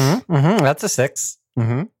 Mm-hmm. Mm-hmm. That's a 6.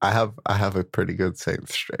 Mm-hmm. I have a pretty good save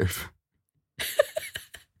strength.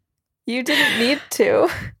 You didn't need to.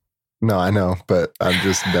 No, I know, but I'm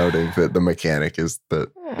just noting that the mechanic is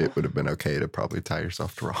that it would have been okay to probably tie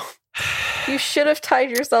yourself to roll. You should have tied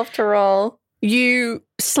yourself to roll. You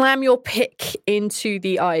slam your pick into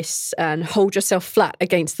the ice and hold yourself flat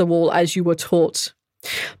against the wall as you were taught.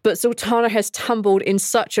 But Zoltana has tumbled in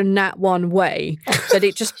such a nat one way that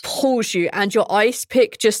it just pulls you and your ice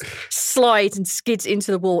pick just slides and skids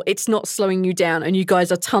into the wall. It's not slowing you down and you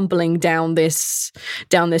guys are tumbling down this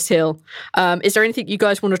hill. Is there anything you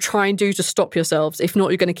guys want to try and do to stop yourselves? If not,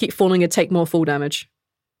 you're going to keep falling and take more fall damage.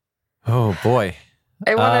 Oh, boy.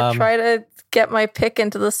 I want to try to get my pick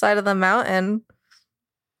into the side of the mountain.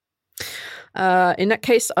 In that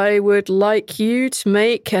case, I would like you to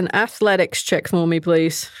make an athletics check for me,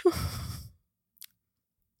 please.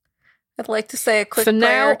 I'd like to say a quick For now,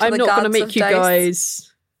 prayer to I'm the not going to gods make of you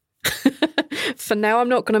dice. guys. For now, I'm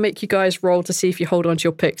not going to make you guys roll to see if you hold on to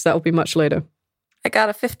your picks. That will be much later. I got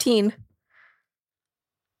a 15.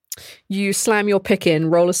 You slam your pick in.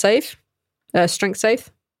 Roll a save. Strength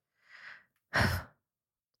save.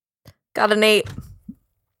 Got an 8.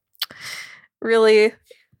 Really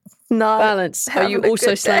not Balance. Are having you a also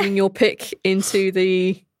good day. slamming your pick into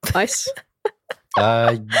the ice?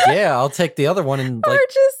 Yeah, I'll take the other one and Or like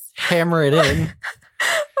just, hammer it in. or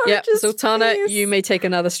Yeah, just Zoltana, please. you may take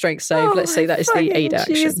another strength save. Oh Let's say my that is the fucking aid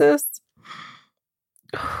action. Jesus.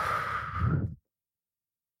 I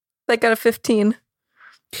got a 15.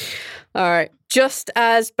 All right. Just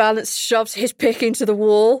as Balance shoves his pick into the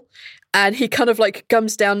wall and he kind of like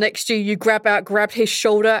comes down next to you, you grab his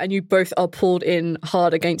shoulder and you both are pulled in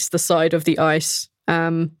hard against the side of the ice.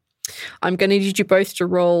 I'm going to need you both to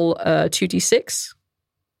roll 2d6.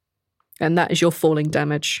 And that is your falling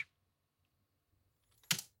damage.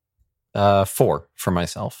 4 for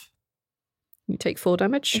myself. You take 4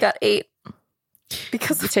 damage. I got 8.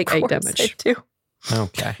 Because You of take 8 course damage. I do.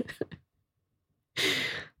 Okay.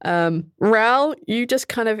 Ral, you just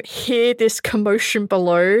kind of hear this commotion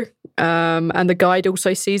below, and the guide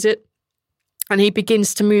also sees it. And he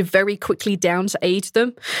begins to move very quickly down to aid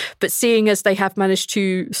them. But seeing as they have managed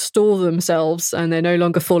to stall themselves and they're no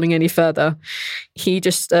longer falling any further, he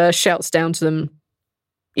just shouts down to them,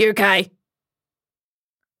 "You okay?"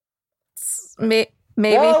 Maybe.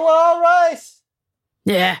 Whoa, Rice!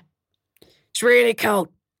 "Yeah. It's really cold.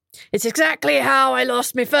 It's exactly how I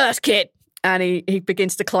lost my first kid." And he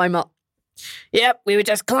begins to climb up. "Yep, we were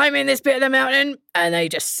just climbing this bit of the mountain and they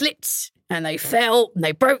just slipped and they fell and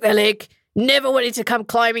they broke their leg. Never wanted to come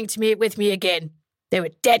climbing with me again. They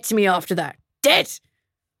were dead to me after that. Dead.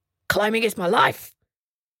 Climbing is my life."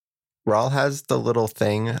 Rawl has the little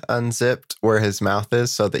thing unzipped where his mouth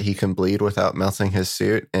is so that he can bleed without melting his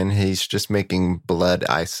suit, and he's just making blood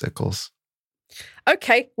icicles.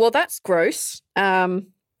 Okay, well that's gross.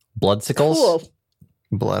 Bloodsickles? Cool.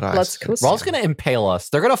 Blood Bloodsickles. Rawl's going to impale us.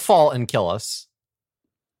 They're going to fall and kill us.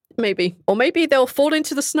 Maybe. Or maybe they'll fall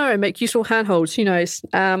into the snow and make useful handholds. Who knows?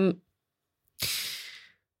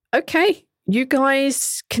 Okay, you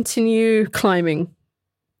guys continue climbing.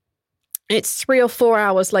 It's 3 or 4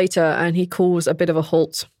 hours later, and he calls a bit of a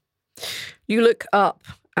halt. You look up,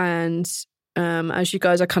 and as you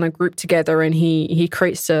guys are kind of grouped together, and he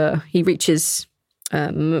reaches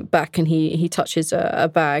back and he touches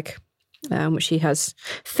a bag, which he has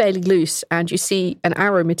fairly loose, and you see an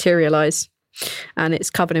arrow materialize, and it's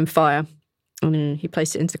covered in fire. And he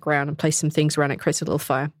places it into the ground and places some things around it, creates a little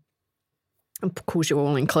fire, and calls you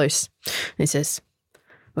all in close. And he says,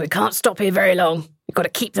 "We can't stop here very long. We've got to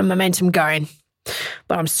keep the momentum going.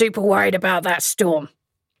 But I'm super worried about that storm.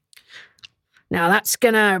 Now, that's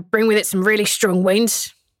going to bring with it some really strong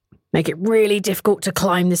winds, make it really difficult to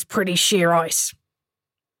climb this pretty sheer ice.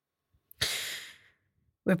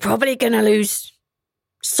 We're probably going to lose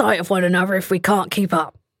sight of one another if we can't keep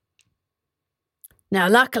up. Now,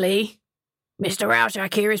 luckily, Mr.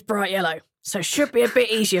 Rauschak here is bright yellow, so it should be a bit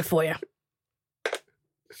easier for you.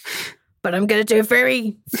 But I'm going to do a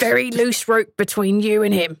very, very loose rope between you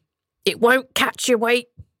and him. It won't catch your weight.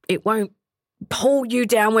 It won't pull you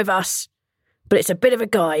down with us. But it's a bit of a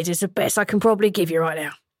guide. It's the best I can probably give you right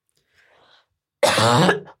now."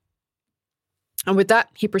 And with that,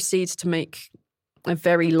 he proceeds to make a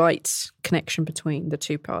very light connection between the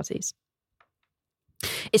two parties.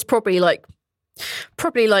 It's probably like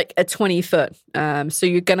a 20 foot. So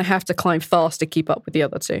you're going to have to climb fast to keep up with the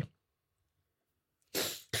other two.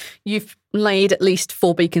 You've laid at least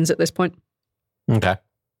 4 beacons at this point. Okay.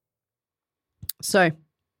 So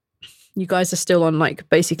you guys are still on like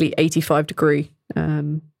basically 85-degree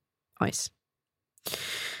ice. He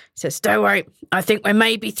says, "Don't worry. I think we're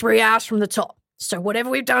maybe 3 hours from the top. So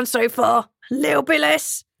whatever we've done so far, a little bit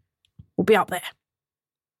less, we'll be up there."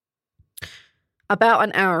 About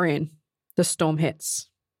an hour in, the storm hits.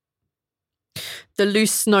 The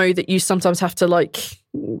loose snow that you sometimes have to like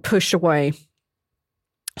push away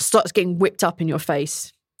starts getting whipped up in your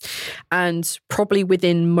face. And probably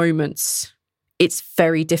within moments, it's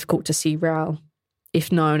very difficult to see Raoul,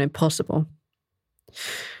 if not impossible.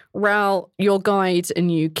 Raoul, your guide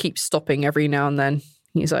and you keep stopping every now and then.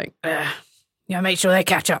 He's like, make sure they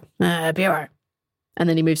catch up. Be all right. And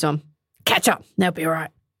then he moves on. Catch up. They'll be all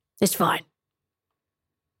right. It's fine.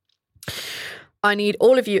 I need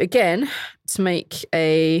all of you again to make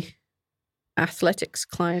a athletics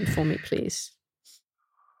climb for me, please.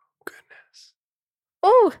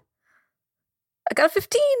 Oh, I got a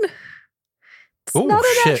 15. It's Ooh, not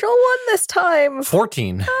a shit. natural one this time.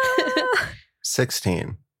 14.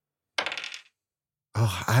 16.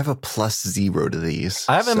 Oh, I have a +0 to these.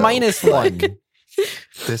 I have a -1.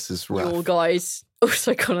 This is rough. Your guys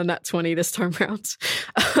also got a nat 20 this time round.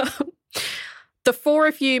 The four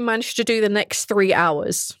of you managed to do the next 3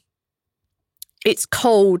 hours. It's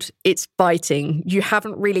cold, it's biting. You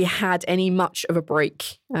haven't really had any much of a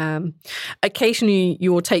break. Occasionally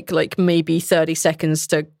you will take like maybe 30 seconds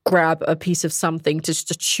to grab a piece of something to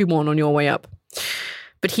chew on your way up.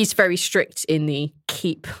 But he's very strict in the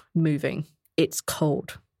keep moving. It's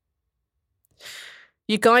cold.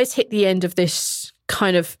 You guys hit the end of this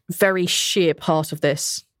kind of very sheer part of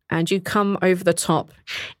this, and you come over the top.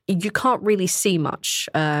 You can't really see much.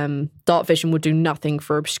 Dark vision will do nothing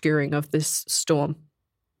for obscuring of this storm.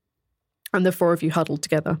 And the four of you huddled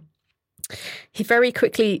together. He very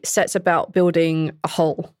quickly sets about building a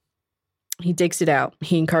hole. He digs it out.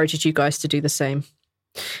 He encourages you guys to do the same.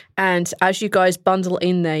 And as you guys bundle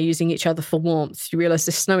in there using each other for warmth, you realize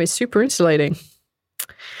the snow is super insulating.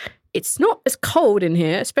 It's not as cold in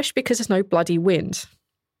here, especially because there's no bloody wind.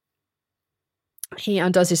 He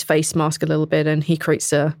undoes his face mask a little bit and he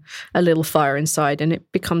creates a little fire inside, and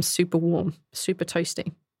it becomes super warm, super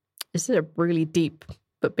toasty. This is a really deep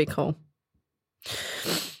but big hole.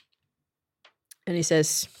 And he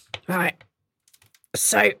says, "All right,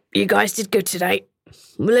 so you guys did good today.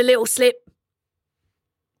 With a little slip,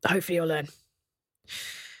 hopefully you'll learn.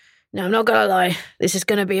 Now, I'm not going to lie, this is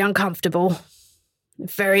going to be uncomfortable. A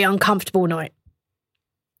very uncomfortable night.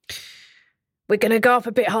 We're going to go up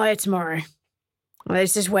a bit higher tomorrow.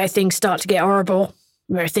 This is where things start to get horrible.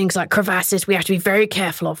 There are things like crevasses we have to be very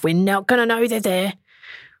careful of. We're not going to know they're there.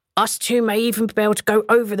 Us two may even be able to go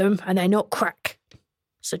over them and they're not crack.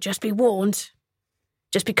 So just be warned.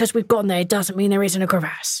 Just because we've gone there doesn't mean there isn't a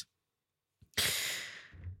crevasse.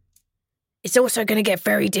 It's also going to get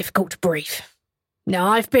very difficult to breathe. Now,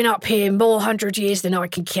 I've been up here more 100 years than I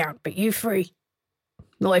can count, but you three,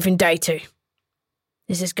 not even day 2.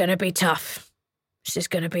 This is going to be tough. This is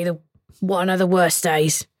going to be one of the worst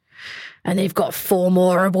days. And they've got 4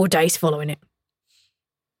 more horrible days following it.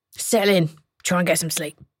 Settle in. Try and get some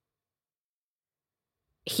sleep.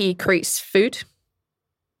 He creates food.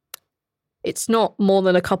 It's not more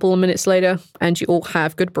than a couple of minutes later, and you all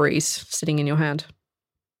have good breeze sitting in your hand.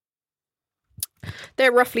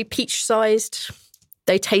 They're roughly peach-sized.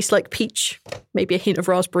 They taste like peach. Maybe a hint of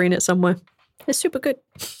raspberry in it somewhere. They're super good.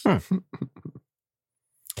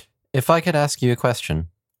 If I could ask you a question.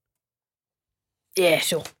 Yeah,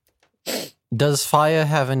 sure. Does fire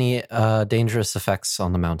have any dangerous effects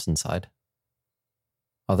on the mountainside?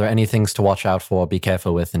 Are there any things to watch out for, be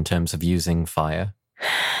careful with in terms of using fire?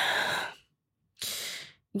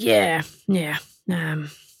 Yeah.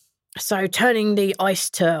 So turning the ice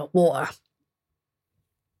to water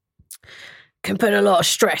can put a lot of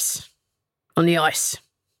stress on the ice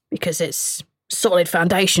because its solid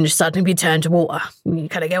foundation has suddenly been turned to water. You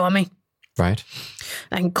kind of get what I mean? Right.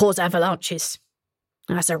 And can cause avalanches.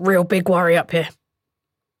 That's a real big worry up here.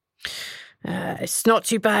 It's not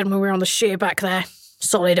too bad when we're on the sheer back there.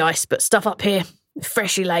 Solid ice, but stuff up here,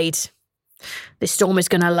 freshly laid. This storm is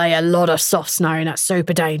going to lay a lot of soft snow, and that's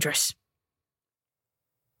super dangerous.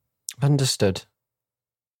 Understood.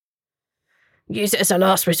 Use it as a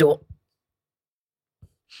last resort.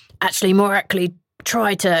 Actually, more accurately,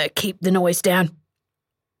 try to keep the noise down.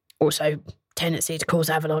 Also, tendency to cause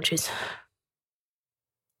avalanches.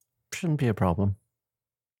 Shouldn't be a problem.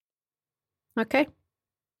 Okay.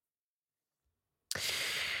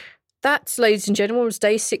 That, ladies and gentlemen, was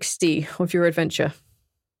day 60 of your adventure.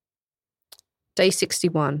 Day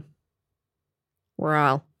 61.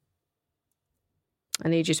 Raoul. I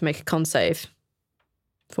need you to make a con save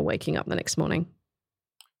for waking up the next morning.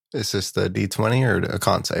 Is this the D20 or a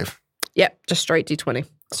con save? Yep, just straight D20.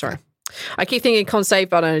 Sorry. I keep thinking con save,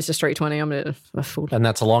 but no, it's just straight 20. I'm a fool. And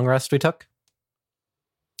that's a long rest we took?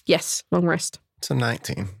 Yes, long rest. It's a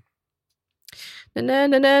 19. No,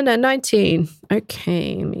 19.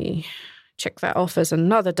 Okay, let me check that off as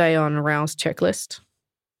another day on Raoul's checklist.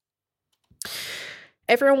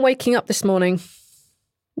 Everyone waking up this morning,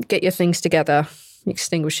 get your things together,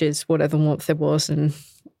 extinguishes whatever warmth there was, and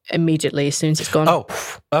immediately, as soon as it's gone.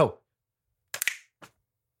 Oh.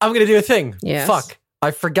 I'm going to do a thing. Yes. Fuck.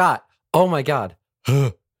 I forgot. Oh my God.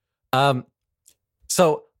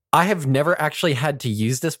 So I have never actually had to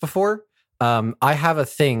use this before. I have a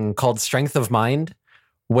thing called Strength of Mind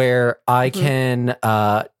where I can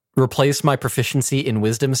replace my proficiency in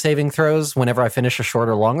wisdom saving throws whenever I finish a short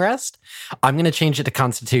or long rest. I'm going to change it to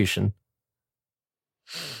Constitution.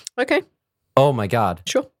 Okay. Oh my God.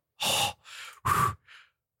 Sure.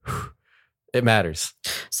 It matters.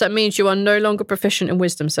 So that means you are no longer proficient in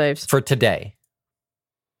wisdom saves. For today.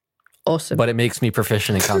 Awesome. But it makes me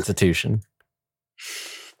proficient in Constitution.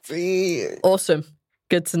 Awesome.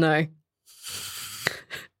 Good to know.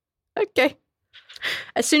 Okay.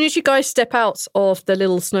 As soon as you guys step out of the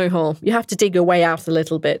little snow hole, you have to dig your way out a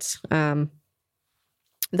little bit.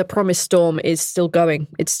 The promised storm is still going.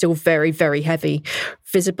 It's still very, very heavy.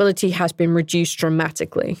 Visibility has been reduced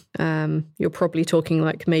dramatically. You're probably talking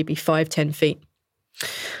like maybe 5-10 feet.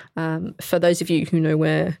 For those of you who know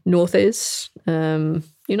where north is, you're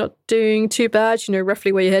not doing too bad. You know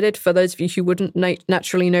roughly where you're headed. For those of you who wouldn't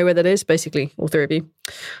naturally know where that is, basically all three of you,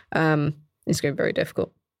 it's going to be very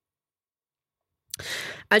difficult.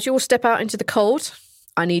 As you all step out into the cold,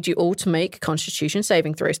 I need you all to make Constitution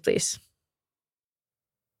saving throws, please.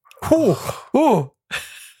 Ooh.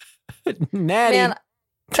 Natty. Man,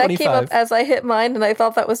 that 25. came up as I hit mine, and I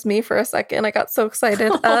thought that was me for a second. I got so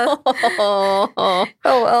excited. Oh,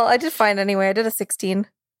 well, I did fine anyway. I did a 16.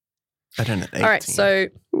 I did an 18. All right, so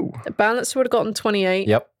Balance would have gotten 28.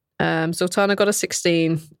 Yep. Sultana got a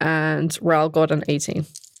 16, and Raoul got an 18.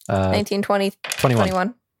 19, 20,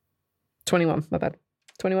 21. 21, my bad.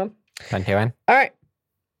 21. 21. All right.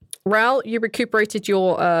 Raoul, you recuperated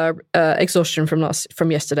your exhaustion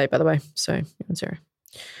from yesterday, by the way. So you're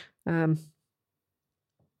on 0.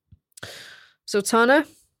 Sultana,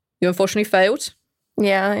 you unfortunately failed.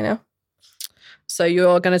 Yeah, I know. So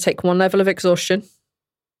you're going to take 1 level of exhaustion.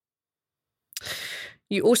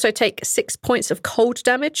 You also take 6 points of cold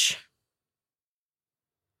damage,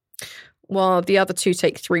 while the other 2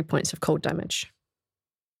 take 3 points of cold damage.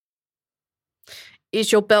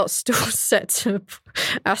 Is your belt still set to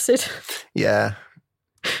acid? Yeah.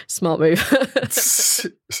 Smart move.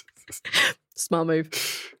 Smart move.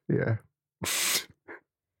 Yeah.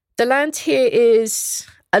 The land here is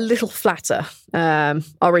a little flatter.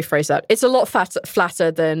 I'll rephrase that. It's a lot flatter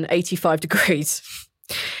than 85 degrees.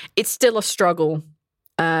 It's still a struggle.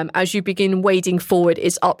 As you begin wading forward,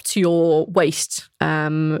 it's up to your waist.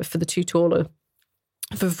 For the two taller.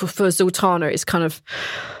 For Sultana, it's kind of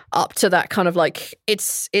up to that kind of like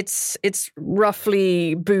it's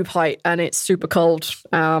roughly boob height, and it's super cold.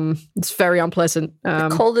 It's very unpleasant. The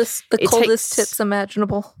coldest tits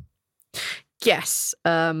imaginable. Yes.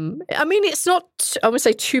 I mean, it's not, I would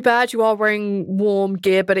say, too bad. You are wearing warm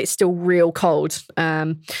gear, but it's still real cold.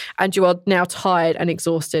 And you are now tired and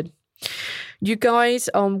exhausted. You guys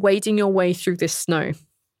are wading your way through this snow.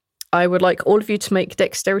 I would like all of you to make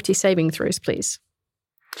dexterity saving throws, please.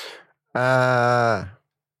 That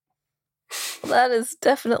is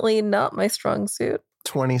definitely not my strong suit.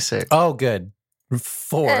 26. Oh, good.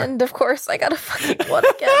 4. And of course, I got a fucking 1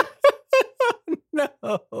 again.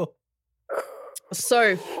 No.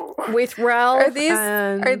 So, with Raoul, these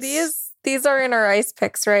are in our ice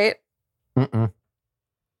picks, right? Mm-mm.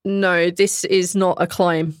 No, this is not a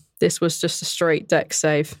climb. This was just a straight dex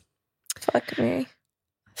save. Fuck me.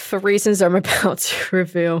 For reasons I'm about to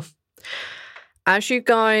reveal. As you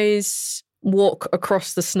guys walk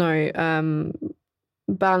across the snow,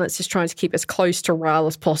 Balance is trying to keep as close to Raoul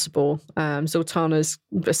as possible. Sultana's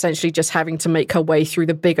essentially just having to make her way through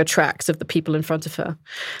the bigger tracks of the people in front of her.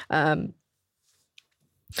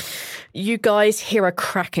 You guys hear a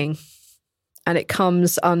cracking, and it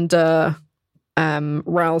comes under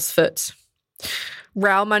Raoul's foot.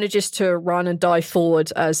 Raoul manages to run and dive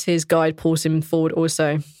forward as his guide pulls him forward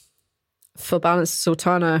also. For Balance,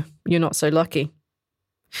 Sultana, you're not so lucky.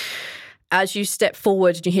 As you step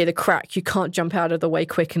forward and you hear the crack, you can't jump out of the way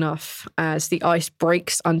quick enough as the ice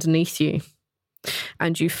breaks underneath you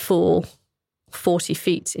and you fall 40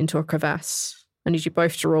 feet into a crevasse. I need you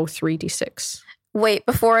both to roll 3d6. Wait,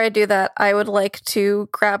 before I do that, I would like to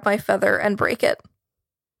grab my feather and break it.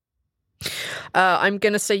 I'm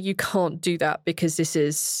going to say you can't do that because this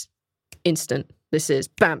is instant. This is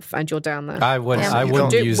bamf, and you're down there. I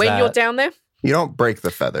wouldn't use when that. you're down there? You don't break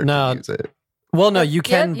the feather No. to use it. Well, no, you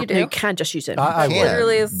can. you do. You can just use it. I would.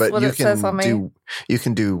 Literally is but what you it says on can you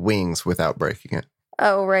can do wings without breaking it.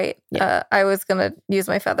 Oh, right. Yeah. I was going to use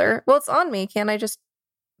my feather. Well, it's on me. Can't I just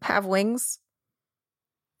have wings?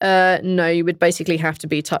 No, you would basically have to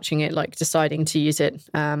be touching it, like deciding to use it.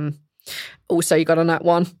 Also, you got on that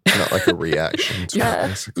one. Not like a reaction. Yeah.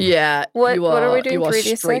 Basically. Yeah. What are we doing, You are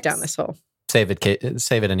 3d6? straight down this hole. Save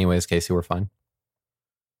it anyways, Casey. We're fine.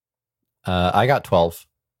 I got 12.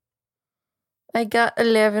 I got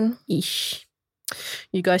 11. Eesh.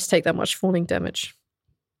 You guys take that much falling damage.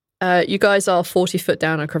 You guys are 40 foot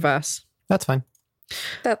down a crevasse. That's fine.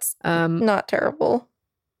 That's Not terrible.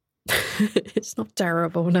 it's not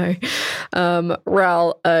terrible, no.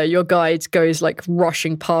 Ral, your guide goes like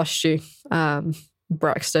rushing past you.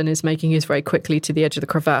 Braxton is making his way quickly to the edge of the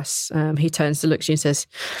crevasse. He turns to look at you and says,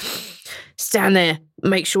 "Stand there.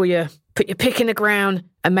 Make sure you put your pick in the ground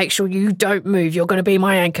and make sure you don't move. You're going to be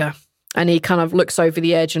my anchor." And he kind of looks over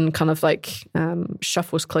the edge and kind of like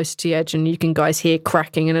shuffles closer to the edge, and you can guys hear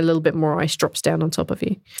cracking and a little bit more ice drops down on top of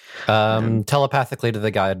you. Telepathically to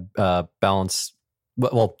the guide, Balance.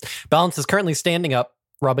 Well, Balance is currently standing up,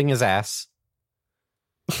 rubbing his ass.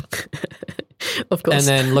 Of course. And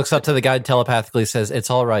then looks up to the guide telepathically, says, "It's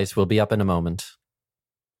all right. We'll be up in a moment."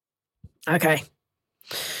 Okay.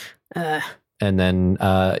 And then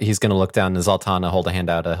he's going to look down and Zoltana hold a hand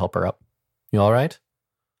out to help her up. You all right?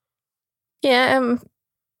 Yeah,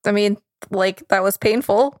 I mean, like, that was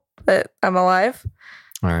painful, but I'm alive.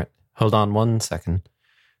 All right. Hold on 1 second.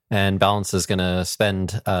 And Balance is going to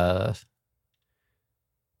spend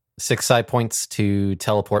 6 side points to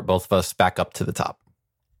teleport both of us back up to the top.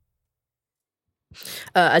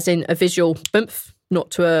 As in a visual bump, not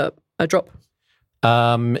to a drop.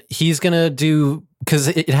 He's going to do, because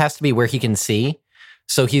it has to be where he can see.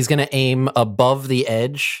 So he's going to aim above the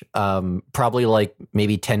edge, probably like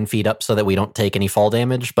maybe 10 feet up so that we don't take any fall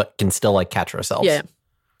damage, but can still like catch ourselves.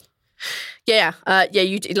 Yeah.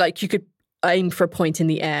 You could aim for a point in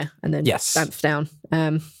the air and then bounce down.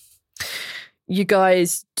 You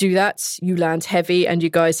guys do that. You land heavy and you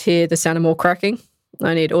guys hear the sound of more cracking.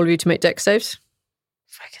 I need all of you to make dex saves.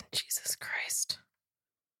 Fucking Jesus Christ.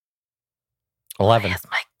 11.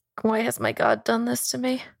 Why has my God done this to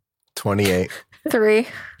me? 28. 3.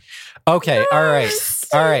 Okay, all right.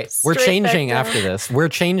 We're Straight changing back down. after this. We're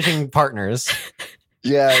changing partners.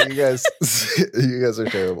 Yeah, you guys are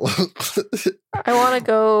terrible. I want to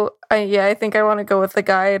go. I think I want to go with the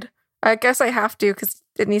guide. I guess I have to because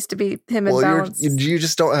it needs to be him and Balance. You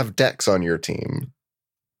just don't have Dex on your team.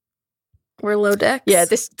 We're low dex. Yeah,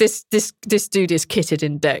 this dude is kitted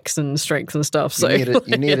in dex and strength and stuff. So you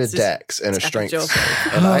need a Dex and a it's a strength job.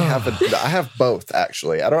 save. And I have both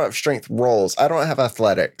actually. I don't have strength rolls. I don't have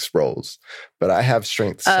athletics rolls, but I have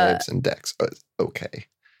strength saves and Dex. Okay.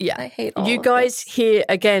 Yeah, I hate all you of guys this. hear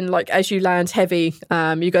again, like as you land heavy,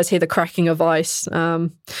 you guys hear the cracking of ice.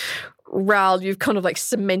 Ral, you've kind of like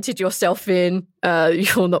cemented yourself in.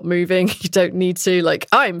 You're not moving. You don't need to. Like,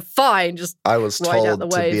 I'm fine. Just I was ride out told the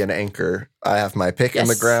to wave. be an anchor. I have my pick in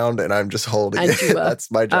the Yes. ground and I'm just holding And it. you are.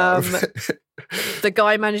 That's my job. The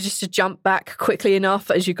guy manages to jump back quickly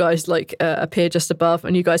enough as you guys like appear just above,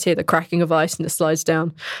 and you guys hear the cracking of ice and it slides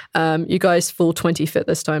down. You guys fall 20 feet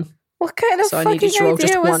this time. What kind of So I need fucking you to roll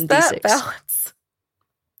just idea was 1d6. that, Balance?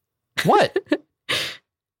 What?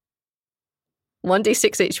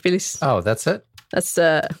 1d6 each, please. Oh, that's it? That's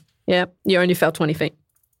you only fell 20 feet.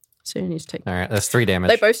 So you need to take. All right, that's 3 damage.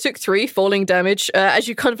 They both took 3 falling damage. As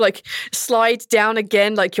you kind of like slide down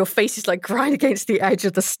again, like your face is like grind against the edge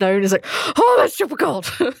of the snow, and it's like, oh, that's super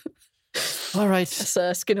cold. All right.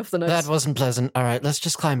 That's skin off the nose. That wasn't pleasant. All right, let's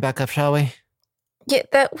just climb back up, shall we? Yeah,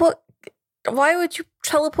 why would you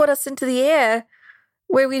teleport us into the air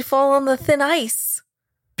where we'd fall on the thin ice?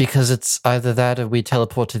 Because it's either that or we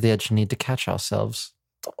teleport to the edge and need to catch ourselves.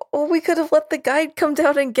 Or we could have let the guide come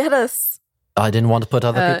down and get us. I didn't want to put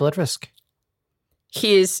other people at risk.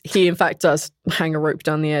 He in fact does hang a rope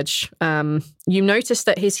down the edge. You notice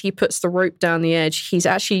that he puts the rope down the edge, he's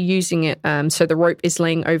actually using it so the rope is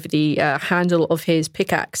laying over the handle of his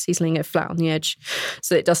pickaxe. He's laying it flat on the edge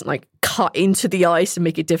so it doesn't like cut into the ice and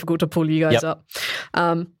make it difficult to pull you guys up.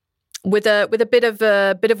 With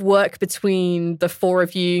a bit of work between the 4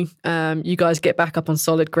 of you, you guys get back up on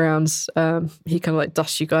solid grounds. He kind of like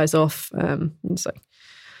dusts you guys off. He's like,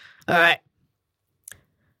 all right.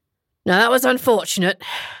 Now, that was unfortunate,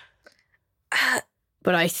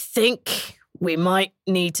 but I think we might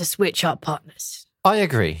need to switch up partners. I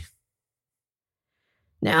agree.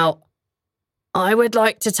 Now, I would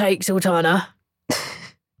like to take Sultana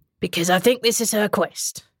because I think this is her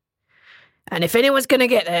quest. And if anyone's going to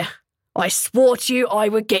get there, I swore to you I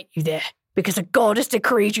would get you there. because a god has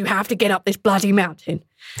decreed you have to get up this bloody mountain.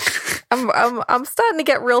 I'm starting to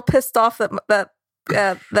get real pissed off that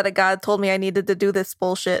a god told me I needed to do this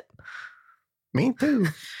bullshit. Me too.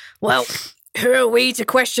 Well, who are we to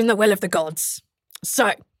question the will of the gods?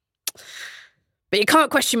 So, but you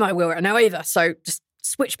can't question my will right now either, so just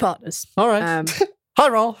switch partners. All right. Hi,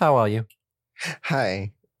 Rawl. How are you?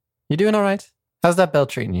 Hi. You doing all right? How's that bell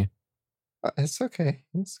treating you? It's okay.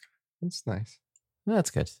 It's nice. That's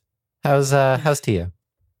good. How's Tio?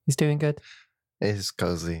 He's doing good? It's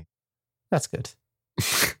cozy. That's good.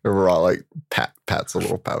 We're all like pats a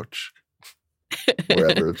little pouch.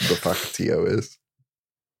 Wherever the fuck Tio is.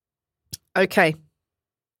 Okay.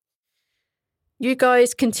 You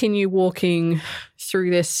guys continue walking through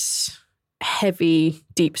this heavy,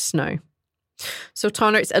 deep snow.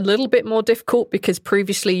 Sultana, it's a little bit more difficult because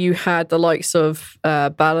previously you had the likes of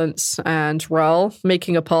Balance and Rawl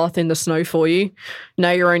making a path in the snow for you.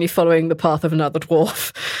 Now you're only following the path of another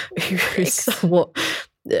dwarf who's somewhat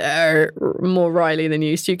more wily than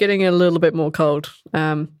you. So you're getting a little bit more cold.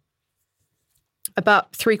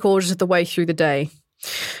 About 3/4 of the way through the day,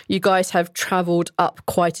 you guys have travelled up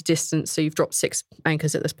quite a distance. So you've dropped 6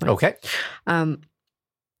 anchors at this point. Okay.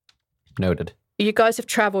 Noted. You guys have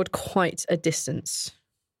travelled quite a distance.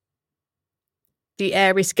 The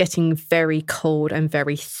air is getting very cold and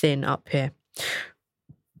very thin up here.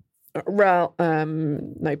 No,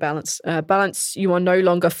 Balance. Balance, you are no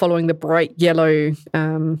longer following the bright yellow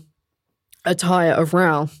attire of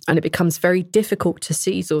Rawl, and it becomes very difficult to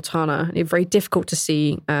see Sultana. It's very difficult to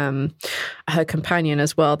see her companion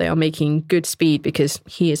as well. They are making good speed because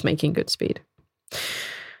he is making good speed.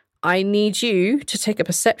 I need you to take a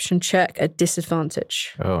perception check at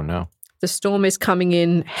disadvantage. Oh, no. The storm is coming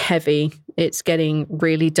in heavy. It's getting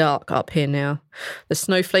really dark up here now. The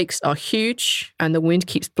snowflakes are huge, and the wind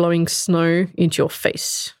keeps blowing snow into your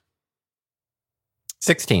face.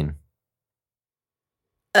 16.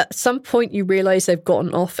 At some point, you realize they've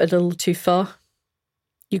gotten off a little too far.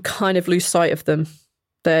 You kind of lose sight of them.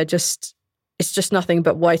 It's just nothing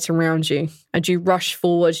but white around you. And you rush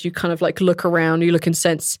forward, you kind of like look around, you look in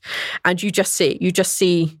sense, and you just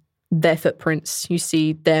see their footprints, you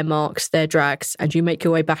see their marks, their drags, and you make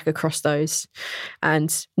your way back across those.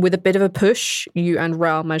 And with a bit of a push, you and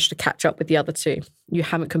Rawl manage to catch up with the other two. You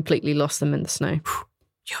haven't completely lost them in the snow.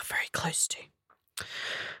 You're very close to.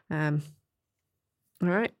 All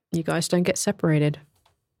right, you guys don't get separated,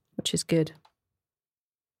 which is good.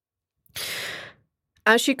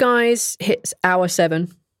 As you guys hit hour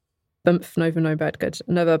 7, bump, no bad, good.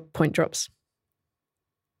 Another point drops.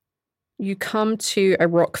 You come to a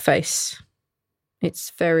rock face.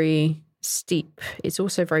 It's very steep. It's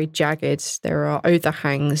also very jagged. There are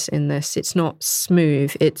overhangs in this. It's not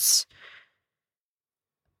smooth. It's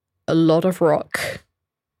a lot of rock.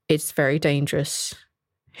 It's very dangerous.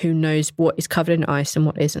 Who knows what is covered in ice and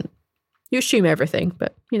what isn't? You assume everything,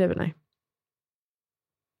 but you never know.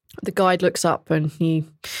 The guide looks up and he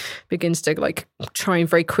begins to try and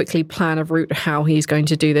very quickly plan a route how he's going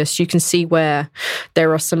to do this. You can see where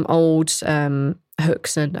there are some old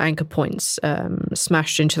hooks and anchor points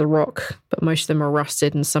smashed into the rock, but most of them are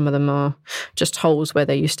rusted and some of them are just holes where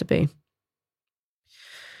they used to be.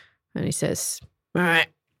 And he says, "All right,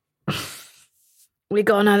 we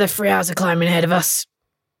got another 3 hours of climbing ahead of us.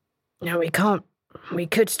 No, we can't. We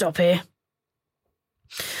could stop here.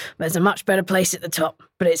 There's a much better place at the top,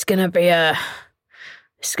 but it's gonna be a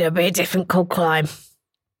difficult climb.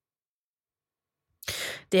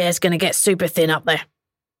 The air's gonna get super thin up there.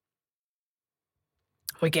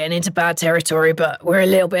 We're getting into bad territory, but we're a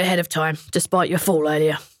little bit ahead of time, despite your fall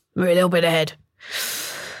earlier. We're a little bit ahead.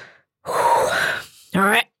 All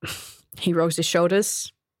right." He rolls his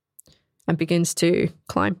shoulders and begins to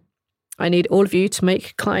climb. I need all of you to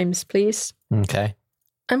make climbs, please. Okay.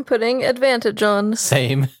 I'm putting advantage on.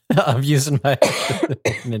 Same. I'm using my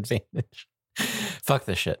advantage. Fuck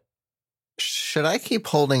this shit. Should I keep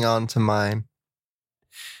holding on to mine?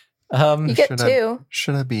 You get 2.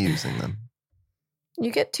 Should I be using them?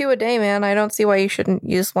 You get 2 a day, man. I don't see why you shouldn't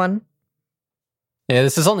use one. Yeah,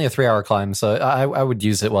 this is only a 3-hour climb, so I would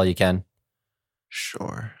use it while you can.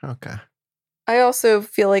 Sure. Okay. I also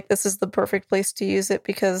feel like this is the perfect place to use it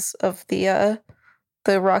because of the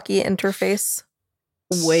rocky interface.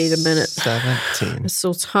 Wait a minute. 17.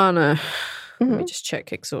 Sultana. Let me just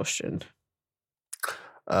check exhaustion.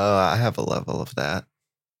 Oh, I have a level of that.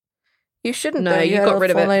 You shouldn't. No, you got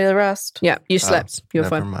rid of it. Night of the rest. Yeah, you slept. You're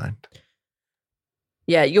never fine. Mind.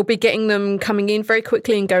 Yeah, you'll be getting them coming in very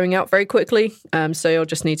quickly and going out very quickly. So you'll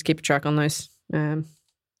just need to keep a track on those.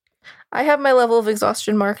 I have my level of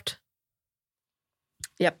exhaustion marked.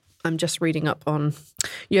 Yep. I'm just reading up on.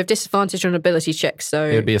 You have disadvantage on ability checks, so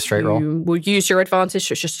It would be a straight roll. You will use your advantage,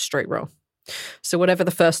 so it's just a straight roll. So whatever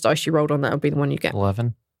the first dice you rolled on, that would be the one you get.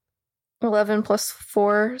 11. 11 plus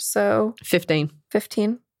 4, so 15.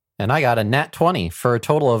 15. And I got a nat 20 for a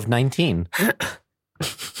total of 19. I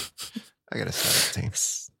got a 17.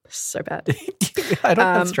 So bad. I don't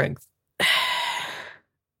have strength.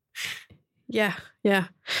 Yeah.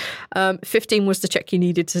 15 was the check you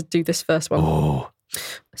needed to do this first one. Oh.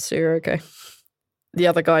 So you're okay. The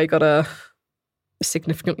other guy got a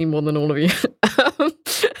significantly more than all of you.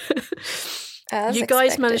 As you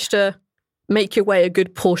guys expected. managed to make your way a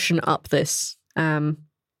good portion up this. The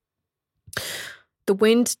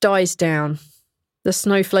wind dies down. The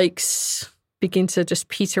snowflakes begin to just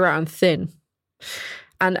peter out and thin.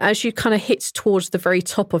 And as you kind of hit towards the very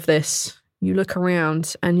top of this, you look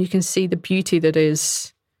around and you can see the beauty that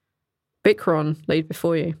is Bikron laid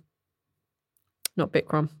before you. Not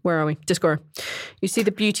Bikron. Where are we? Discora. You see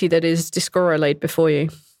the beauty that is Discora laid before you.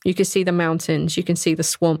 You can see the mountains. You can see the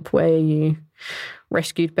swamp where you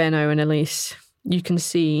rescued Benno and Elise. You can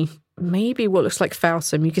see maybe what looks like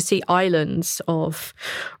Falsum. You can see islands of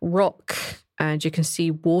rock, and you can see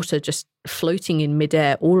water just floating in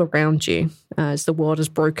midair all around you as the world is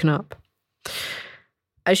broken up.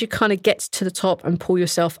 As you kind of get to the top and pull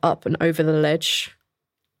yourself up and over the ledge,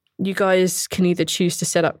 you guys can either choose to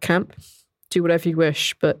set up camp, do whatever you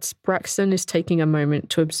wish, but Braxton is taking a moment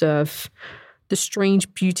to observe the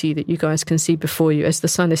strange beauty that you guys can see before you as the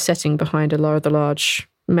sun is setting behind a rather large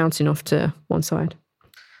mountain off to one side.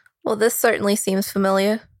 Well, this certainly seems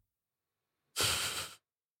familiar.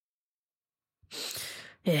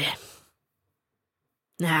 Yeah.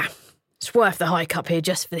 Nah, it's worth the hike up here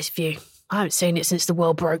just for this view. I haven't seen it since the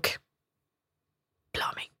world broke.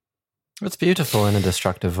 Blimey. It's beautiful in a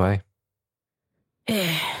destructive way.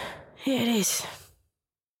 Yeah, it is.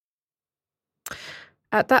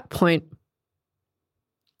 At that point,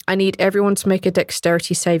 I need everyone to make a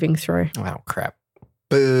dexterity saving throw. Oh, crap.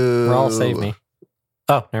 Boo. Rawl, save me.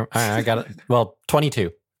 Oh, never, I got it. Well,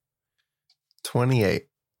 22. 28.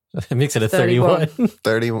 It makes it a 31.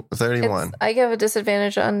 31. 31. I have a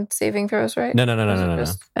disadvantage on saving throws, right? No.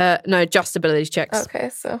 No, just ability checks. Okay,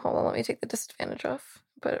 so hold on, let me take the disadvantage off.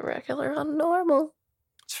 Put it regular on normal.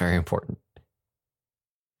 It's very important.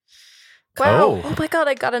 Wow. Oh. Oh my god,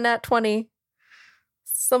 I got a nat 20.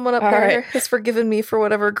 Someone up All there right. has forgiven me for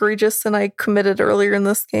whatever egregious sin I committed earlier in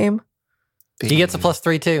this game. He gets a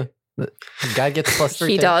 +3 too. The guy gets a +3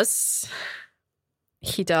 He too. does.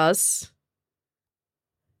 He does.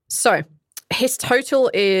 So, his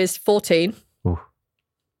total is 14. Ooh.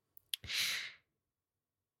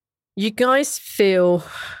 You guys feel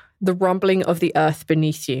the rumbling of the earth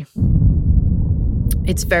beneath you.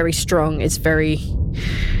 It's very strong. It's very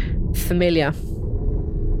familiar.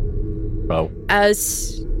 Oh.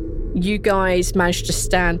 As you guys manage to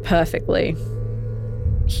stand perfectly,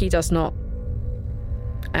 he does not.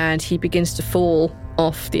 And he begins to fall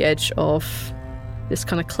off the edge of this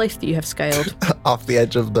kind of cliff that you have scaled. Off the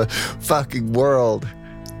edge of the fucking world.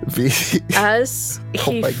 As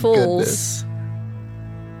Oh he my falls,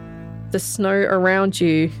 the snow around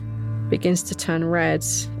you begins to turn red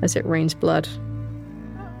as it rains blood.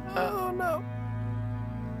 Oh, no.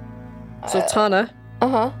 Sultana,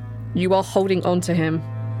 Uh-huh. you are holding on to him.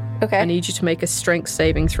 Okay. I need you to make a strength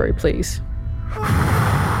saving throw, please.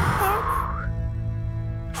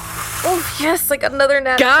 Oh, yes, I got another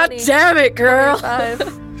nat God 20. damn it, girl!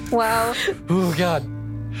 25. Wow. Oh, God.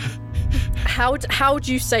 How'd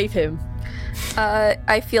you save him?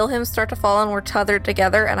 I feel him start to fall and we're tethered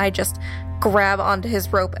together, and I just grab onto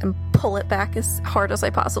his rope and pull it back as hard as I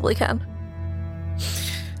possibly can.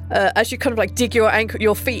 As you kind of like dig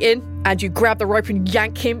your feet in and you grab the rope and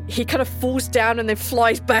yank him, he kind of falls down and then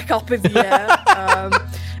flies back up in the air and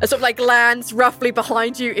sort of like lands roughly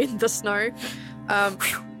behind you in the snow.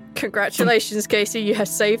 Congratulations, Casey. You have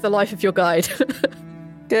saved the life of your guide.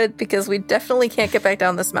 Good, because we definitely can't get back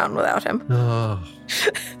down this mountain without him. Oh.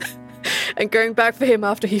 And going back for him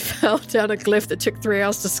after he fell down a cliff that took 3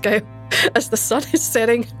 hours to scale as the sun is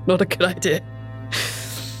setting, not a good idea.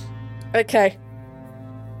 Okay.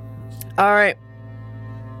 All right.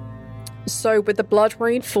 So with the blood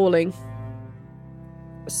rain falling,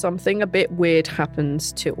 something a bit weird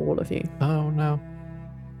happens to all of you. Oh, no.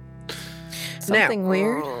 Something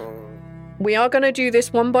weird. We are going to do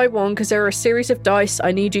this one by one because there are a series of dice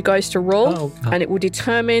I need you guys to roll, Oh, God. and it will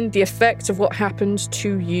determine the effect of what happens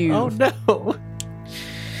to you. Oh, no. All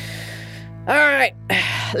right.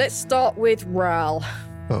 Let's start with Ral.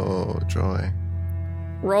 Oh, joy.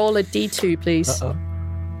 Roll a d2, please. Uh-oh.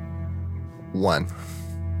 1.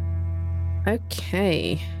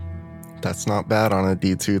 Okay. That's not bad on a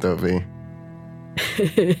D2 though, V.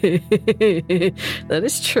 That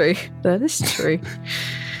is true. That is true.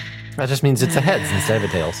 That just means it's a heads instead of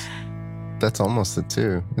a tails. That's almost a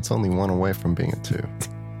 2. It's only 1 away from being a 2.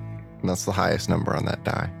 And that's the highest number on that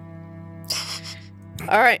die.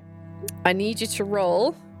 All right. I need you to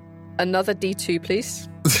roll another D2, please.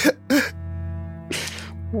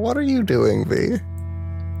 What are you doing, V?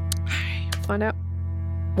 Find out.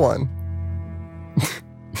 1.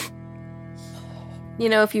 You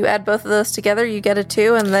know, if you add both of those together, you get a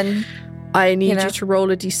 2, and then I need you to roll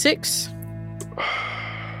a D6.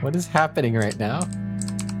 What is happening right now?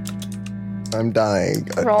 I'm dying.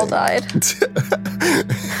 we're all died.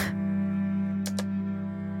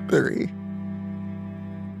 3.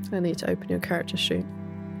 I need to open your character sheet.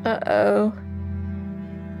 Uh-oh.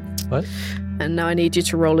 What? And now I need you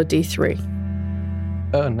to roll a D3.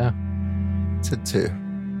 Oh, no. It's a 2.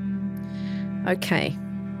 Okay.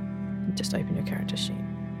 Just open your character sheet.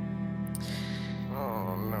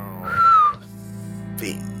 Oh no.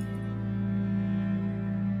 V.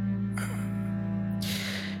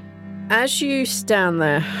 As you stand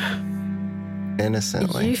there,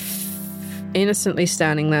 Innocently. innocently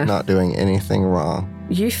standing there, Not doing anything wrong.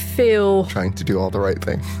 you feel Trying to do all the right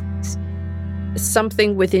things.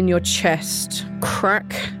 something within your chest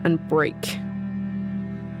crack and break.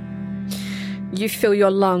 You feel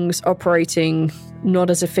your lungs operating not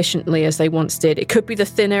as efficiently as they once did. It could be the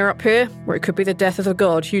thin air up here, or it could be the death of the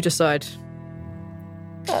god. You decide.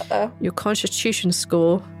 Uh-oh. Your constitution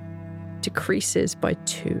score decreases by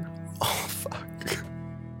 2. Oh, fuck.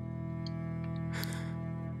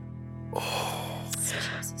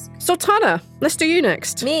 Sultana, let's do you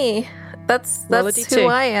next. Me. That's Roll a who D2.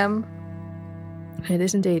 I am. It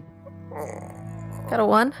is indeed. Got a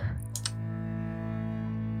 1.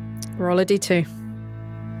 Roll a D2.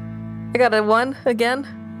 I got a 1 again.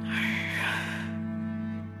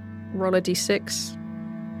 Roll a D6.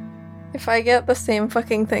 If I get the same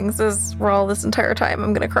fucking things as Rawl this entire time,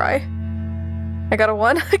 I'm gonna cry. I got a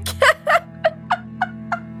 1 again.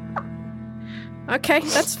 Okay,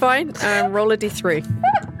 that's fine. Roll a D3.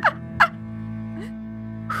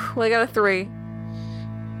 Well, I got a 3.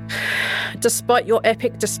 Despite your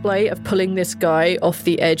epic display of pulling this guy off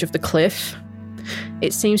the edge of the cliff,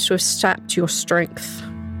 it seems to have sapped your strength.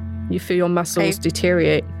 You feel your muscles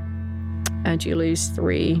deteriorate, and you lose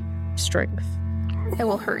 3 strength. I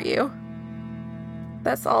will hurt you.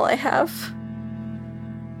 That's all I have.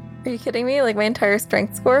 Are you kidding me? Like my entire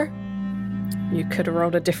strength score? You could have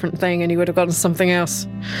rolled a different thing and you would have gotten something else.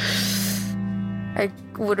 I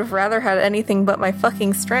would have rather had anything but my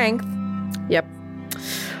fucking strength. Yep.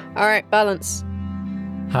 All right, balance.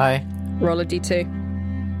 Hi. Roll a D2.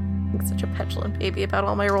 I'm such a petulant baby about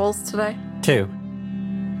all my rolls today. 2.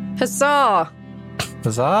 Huzzah!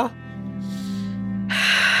 Huzzah?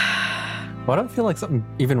 Well, I don't feel like something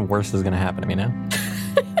even worse is going to happen to me now.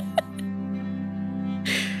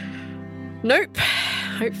 Nope.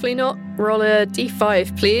 Hopefully not. Roll a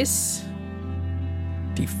D5, please.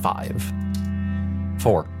 D5.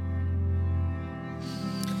 4.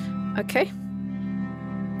 Okay.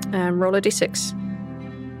 And roll a D6.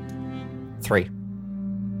 3.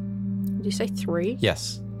 Did you say 3?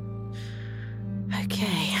 Yes.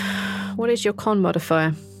 Okay. What is your con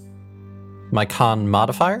modifier? My con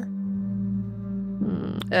modifier?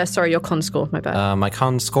 Sorry, your con score. My bad. My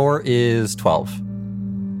con score is 12.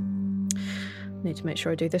 Need to make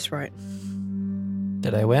sure I do this right.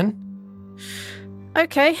 Did I win?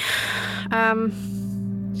 Okay.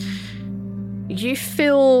 You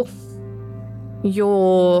feel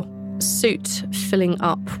your suit filling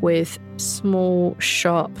up with small,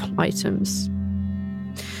 sharp items.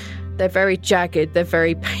 They're very jagged. They're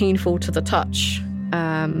very painful to the touch.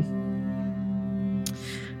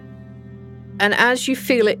 And as you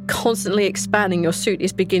feel it constantly expanding, your suit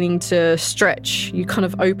is beginning to stretch. You kind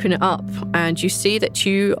of open it up and you see that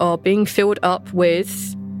you are being filled up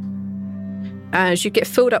with... As you get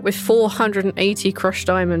filled up with 480 crushed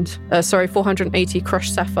 480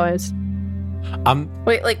 crushed sapphires.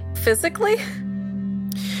 Wait, like physically?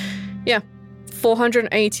 Yeah.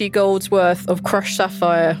 480 gold's worth of crushed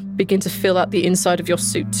sapphire begin to fill up the inside of your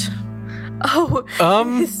suit. Oh,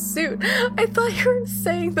 his suit. I thought you were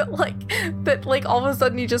saying that all of a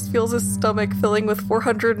sudden he just feels his stomach filling with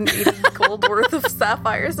 480 gold worth of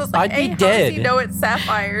sapphires. I was like, I'd be how dead. does he know it's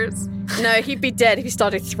sapphires? No, he'd be dead if he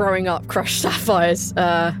started throwing up crushed sapphires.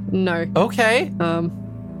 No. Okay.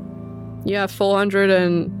 You have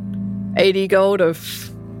 480 gold of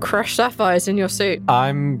crushed sapphires in your suit.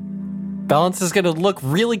 Balance is going to look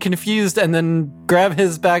really confused and then grab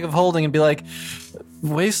his bag of holding and be like,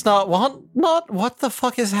 waste not, want Not what the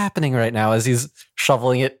fuck is happening right now as he's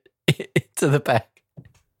shoveling it into the bag.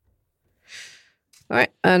 All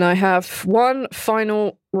right, and I have one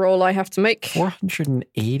final roll I have to make.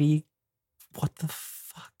 480? What the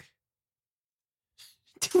fuck?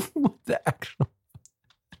 What the actual...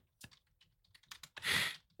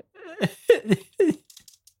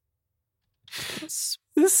 This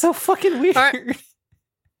is so fucking weird. All right.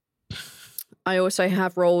 I also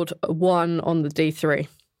have rolled a 1 on the D3.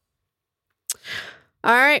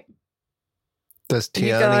 All right. Does You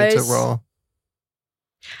Tia need guys- to roll?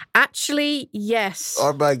 Actually, yes.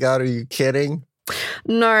 Oh my god, are you kidding?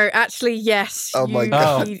 No, actually, yes. Oh my You-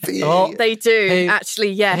 god. you- V. Oh. They do. Hey-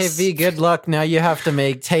 actually, yes. Hey V, good luck. Now you have to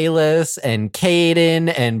make Talus and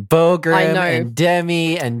Caden and Bogrim I know. and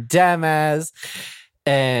Demi and Damaz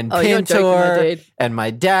and Oh, you're joking, my Pintor dude. and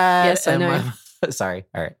my dad. Yes, I and know. my... Sorry.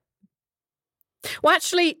 All right. Well,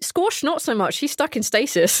 actually, Scorch, not so much. He's stuck in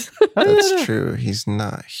stasis. That's true. He's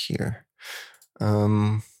not here.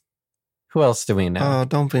 Who else do we know? Oh,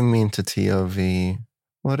 don't be mean to TOV.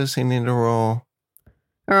 What does he need to roll?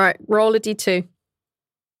 All right, roll a D2.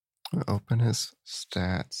 Open his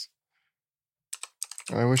stats.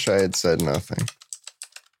 I wish I had said nothing.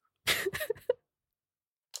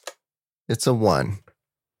 It's a 1.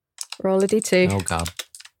 Roll a D2. Oh God.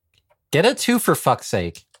 Get a 2 for fuck's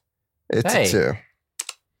sake. It's Hey. a 2.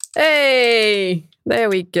 Hey, there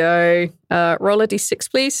we go. Roll a D6,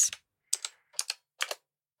 please.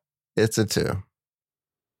 It's a 2.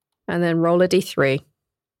 And then roll a D3.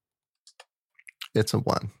 It's a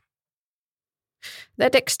 1. Their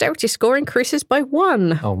dexterity score increases by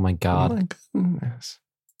 1. Oh my Oh God. my goodness.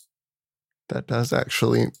 That does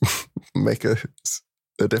actually make a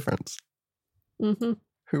difference. Mm-hmm.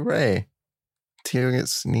 Hooray. Tio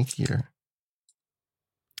gets sneakier.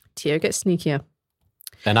 Tio gets sneakier.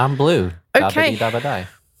 And I'm blue. Okay. Dabba-dee-dabba-die.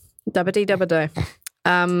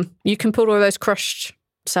 Dabba-dee-dabba-do. You can put all those crushed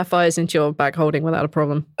sapphires into your bag holding without a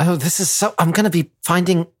problem. Oh, this is so... I'm going to be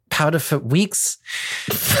finding powder for weeks.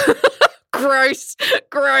 Gross.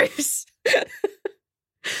 Gross.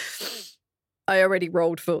 I already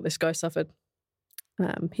rolled for what this guy suffered.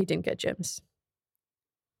 He didn't get gems.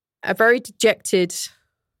 A very dejected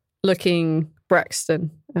looking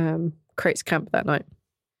Braxton creates camp that night.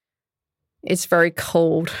 It's very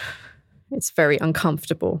cold. It's very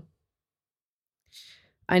uncomfortable.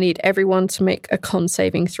 I need everyone to make a con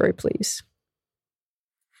saving throw, please.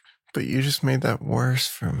 But you just made that worse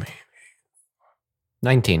for me.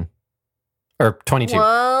 19. Or 22.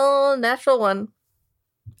 Well, natural 1.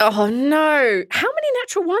 Oh no. How many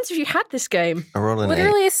natural ones have you had this game? I rolled an 8.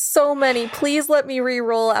 Literally so many. Please let me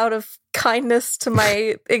re-roll out of kindness to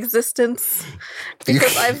my existence.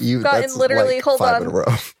 Because I've gotten that's literally, like hold 5 in a on,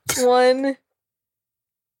 row. 1.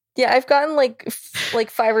 Yeah, I've gotten like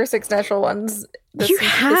 5 or 6 natural ones. You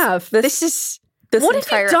have. This is... What have you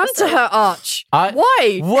entire done to episode. her, Arch? I-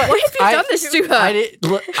 Why? What? Why have you done this to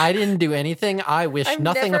her? I didn't do anything. I wish I'm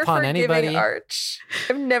nothing never upon forgiving anybody. Arch.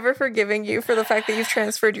 I'm never forgiving you for the fact that you've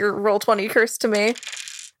transferred your Roll20 curse to me.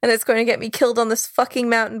 And it's going to get me killed on this fucking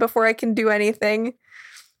mountain before I can do anything.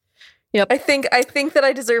 Yep. I think that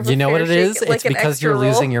I deserve You a know fair what it shake, is? like It's an because you're extra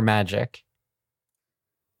roll. losing your magic.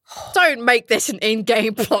 Don't make this an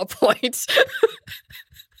in-game plot point.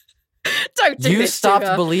 Don't do You this stopped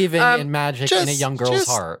to her. believing in magic in a young girl's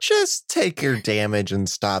heart. Just take your damage and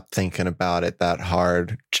stop thinking about it that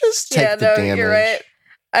hard. Just take Yeah, the no, damage. you're right.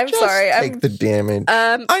 I'm Just sorry. Take I'm the damage.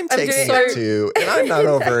 I'm taking doing- it too, and I'm not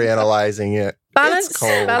overanalyzing it. Balance. It's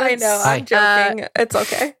cold. Balance. I know. Hi. I'm joking. It's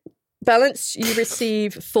okay. Balance. You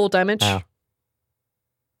receive 4 damage. Oh.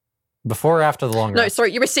 Before or after the long No, rest?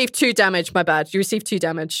 sorry. You receive 2 damage. My bad. You receive 2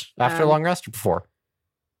 damage. After a long rest or before?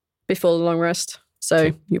 Before the long rest.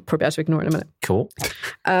 So you'll probably have to ignore it in a minute. Cool.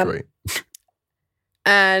 Great.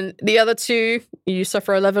 And the other 2, you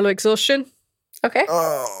suffer a level of exhaustion, Okay.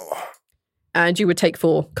 Oh, and you would take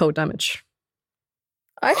 4 cold damage.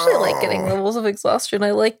 I actually like getting levels of exhaustion.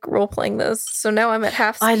 I like role playing those. So now I'm at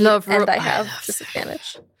half speed I love and ro- I I have love-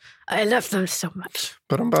 disadvantage. I love them so much.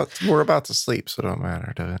 but we're about to sleep, so it don't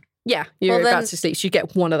matter, does it? Yeah, you're Well, then- about to sleep, so you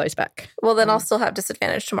get 1 of those back. Well, then I'll still have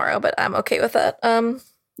disadvantage tomorrow, but I'm okay with that.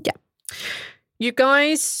 You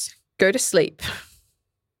guys go to sleep.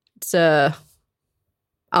 It's a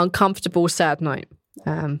uncomfortable, sad night.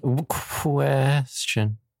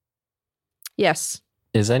 Question. Yes,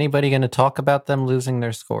 Is anybody going to talk about them losing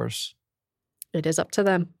their scores? it is up to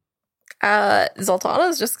them.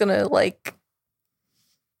 Zoltana's just gonna like,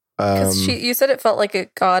 because you said it felt like a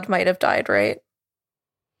god might have died, right?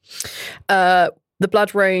 The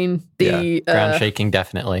blood rain, the Ground shaking,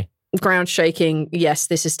 definitely. ground shaking. Yes,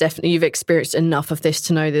 this is definitely, you've experienced enough of this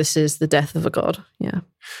to know this is the death of a god. Yeah.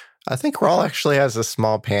 I think Rawl actually has a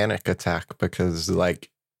small panic attack because,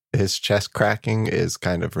 like, his chest cracking is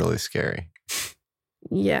kind of really scary.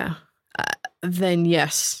 Yeah. Then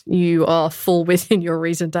yes, you are full within your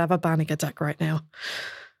reason to have a panic attack right now.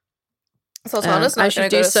 Sultana's not going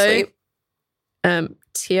to go to sleep.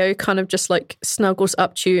 Tio kind of just like snuggles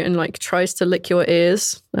up to you and like tries to lick your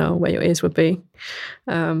ears, where your ears would be.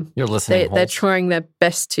 Your listening holes. They're trying their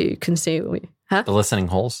best to conceal you. Huh? The listening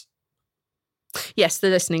holes? Yes, the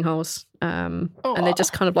listening holes. And they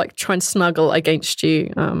just kind of like try and snuggle against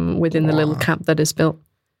you within the little camp that is built.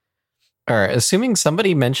 All right, assuming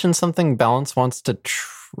somebody mentioned something Balance wants to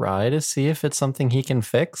try to see if it's something he can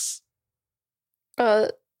fix.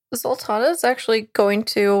 Zoltana's actually going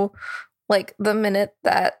to, like, the minute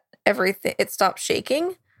that it stops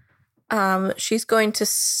shaking, she's going to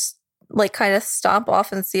like kind of stomp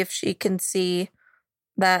off and see if she can see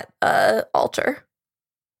that altar.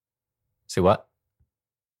 See what?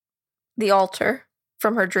 The altar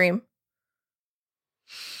from her dream.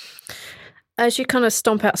 As you kind of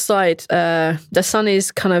stomp outside, the sun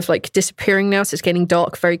is kind of like disappearing now, so it's getting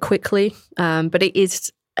dark very quickly. But it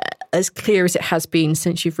is as clear as it has been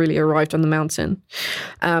since you've really arrived on the mountain.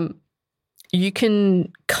 You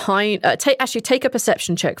can take a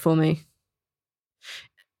perception check for me.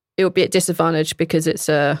 It will be at disadvantage because it's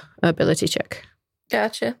a ability check.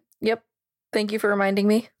 Gotcha. Yep. Thank you for reminding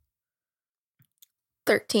me.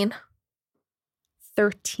 13.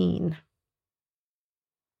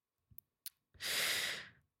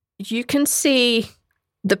 You can see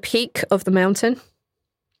the peak of the mountain,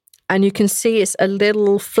 and you can see it's a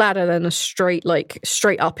little flatter than straight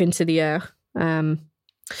up into the air.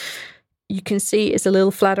 You can see it's a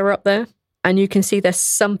little flatter up there, and you can see there's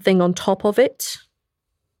something on top of it,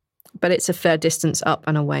 but it's a fair distance up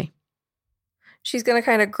and away. She's going to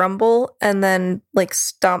kind of grumble and then like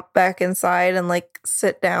stomp back inside and like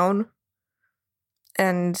sit down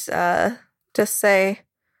and just say,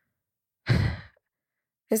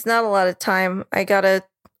 "It's not a lot of time. I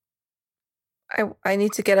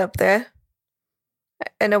need to get up there.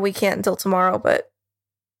 I know we can't until tomorrow, but..."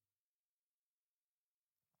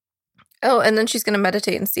 Oh, and then she's going to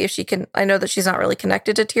meditate and see if she can... I know that she's not really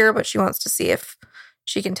connected to Tyr, but she wants to see if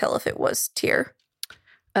she can tell if it was Tyr.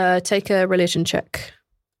 Take a religion check.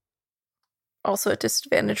 Also at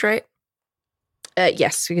disadvantage, right?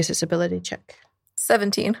 Yes, because it's ability check.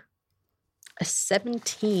 17. A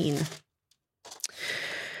 17.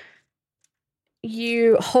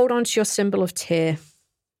 You hold on to your symbol of Tyr,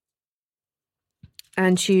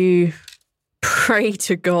 and you pray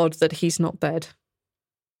to God that he's not dead.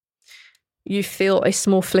 You feel a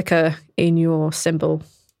small flicker in your symbol.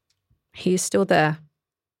 He is still there.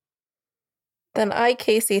 Then I,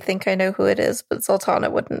 Casey, think I know who it is, but Sultana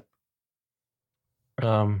wouldn't.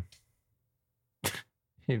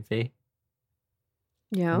 V.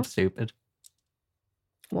 Yeah. I'm stupid.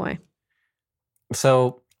 Why?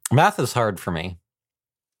 So, math is hard for me.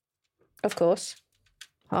 Of course.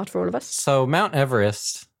 Hard for all of us. So, Mount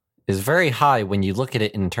Everest is very high when you look at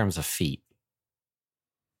it in terms of feet.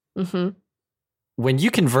 Mm-hmm. When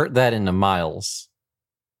you convert that into miles,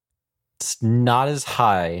 it's not as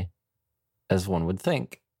high as one would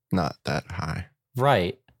think. Not that high.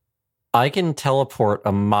 Right. I can teleport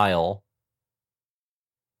a mile,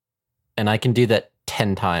 and I can do that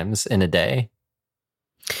 10 times in a day.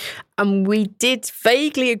 And we did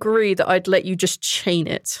vaguely agree that I'd let you just chain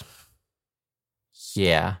it.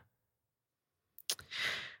 Yeah.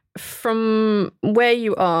 From where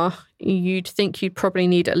you are, you'd think you'd probably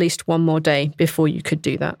need at least one more day before you could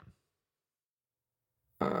do that.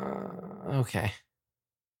 Okay.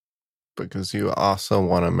 Because you also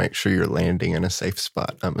want to make sure you're landing in a safe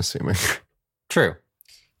spot, I'm assuming. True.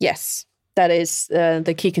 Yes, that is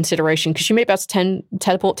the key consideration, because you may be able to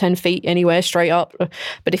teleport 10 feet anywhere straight up,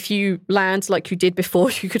 but if you land like you did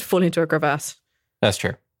before, you could fall into a crevasse. That's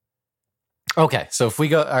true. Okay, so if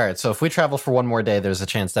we travel for one more day, there's a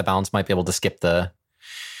chance that Balance might be able to skip the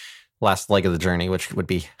last leg of the journey, which would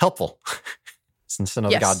be helpful, since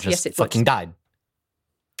another god just fucking died.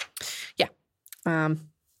 Yeah.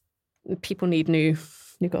 People need new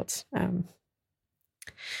gods.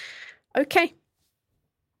 Okay.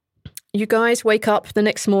 You guys wake up the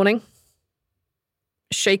next morning,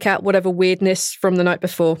 shake out whatever weirdness from the night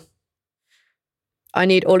before. I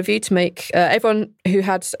need all of you to make... everyone who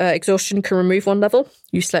had exhaustion can remove 1 level.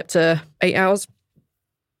 You slept 8 hours.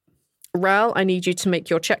 Ral, I need you to make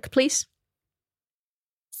your check, please.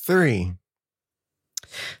 3.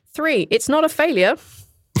 It's not a failure.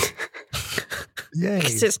 Yay.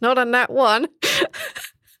 Because it's not a nat 1.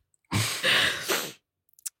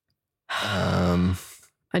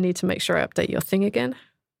 I need to make sure I update your thing again.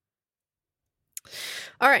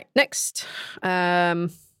 All right, next. All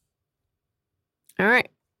right.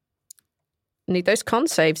 Need those con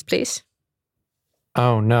saves, please.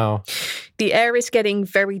 Oh, no. The air is getting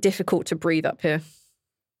very difficult to breathe up here.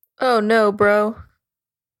 Oh no, bro.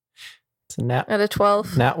 It's a nat At a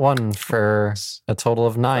 12. 1 for a total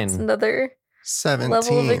of 9. That's another 17.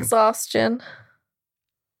 level of exhaustion.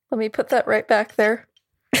 Let me put that right back there.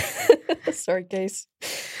 Sorry, guys.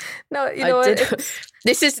 No, you know what?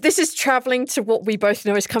 This is traveling to what we both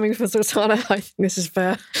know is coming from Sultana. I think this is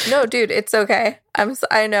fair. No, dude, it's okay.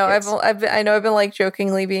 I know. Yes. I've been like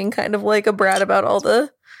jokingly being kind of like a brat about all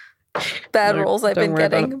the bad No, rolls I've don't been worry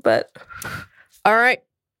about getting, but All right.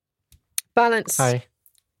 Balance. Hi.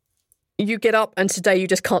 You get up, and today you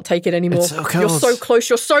just can't take it anymore. It's so cold. You're so close.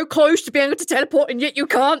 You're so close to being able to teleport, and yet you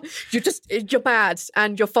can't. You're mad,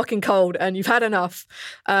 and you're fucking cold, and you've had enough.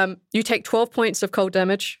 You take 12 points of cold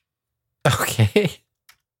damage, Okay.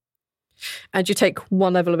 and you take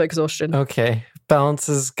 1 level of exhaustion. Okay. Balance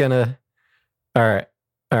is gonna. All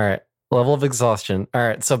right. Level of exhaustion. All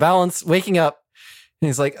right. So Balance waking up, and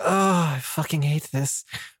he's like, "Oh, I fucking hate this.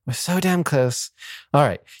 We're so damn close." All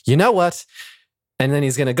right. You know what? And then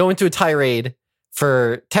he's gonna go into a tirade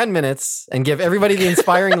for 10 minutes and give everybody the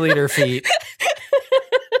inspiring leader feat.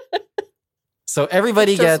 So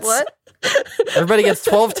everybody just gets what? everybody gets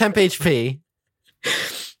 12 temp HP.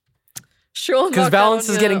 Sure. Because mark that Balance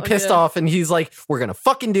on is your- getting on pissed your- off, and he's like, "We're gonna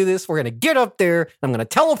fucking do this. We're gonna get up there. I'm gonna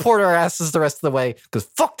teleport our asses the rest of the way. Because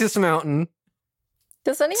fuck this mountain."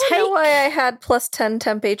 Does anyone know why I had plus 10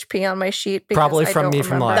 temp HP on my sheet? Because Probably I from don't me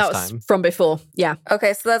from remember. last That was time. from before. Yeah.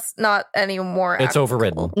 Okay, so that's not any more. It's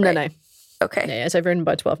overridden. applicable, No, right? no. Okay. Yeah, it's overridden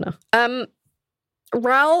by 12 now.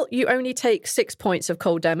 Ral, you only take 6 points of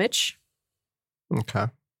cold damage. Okay.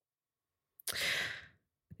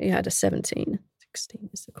 You had a 17. 16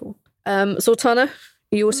 is the call. Sultana,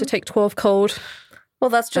 you also take 12 cold. Well,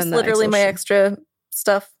 that's just And that literally my exhaustion. extra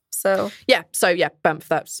stuff. So Yeah, bump,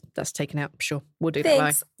 that's taken out. Sure, we'll do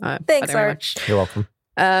thanks. that. I Thanks, don't remember. Arch. You're welcome.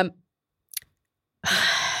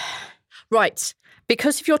 Right,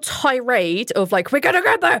 because of your tirade of like, we're gonna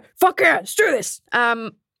get there, fuck yeah, let's do this.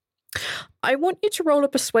 I want you to roll a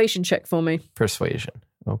persuasion check for me. Persuasion.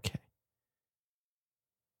 Okay.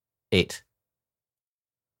 8.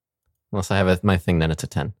 Unless I have my thing, then it's a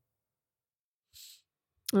 10.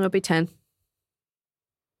 It'll be 10.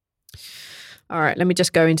 All right, let me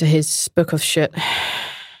just go into his book of shit.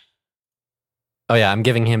 Oh yeah, I'm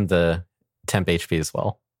giving him the temp HP as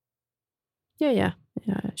well. Yeah,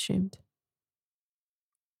 I assumed.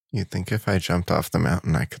 You think if I jumped off the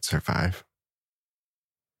mountain, I could survive?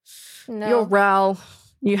 No. You're Ral.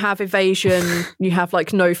 You have evasion. You have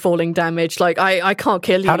like no falling damage. Like I can't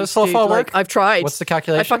kill you. How does soul dude. fall Like, work? I've tried. What's the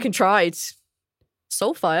calculation? I fucking tried.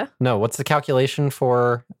 Soulfire. No, what's the calculation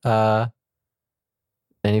for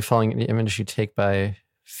any falling damage you take by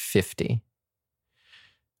 50?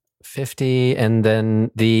 50, and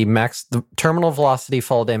then the terminal velocity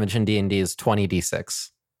fall damage in D&D is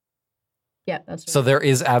 20d6. Yeah, that's So there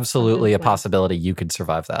is absolutely a 120. possibility you could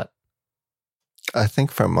survive that. I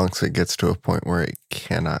think for monks, it gets to a point where it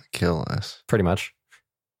cannot kill us. Pretty much.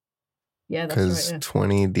 Yeah, that's Because right.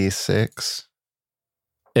 20d6.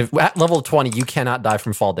 If at level 20, you cannot die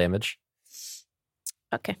from fall damage.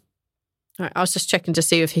 Okay. All right. I was just checking to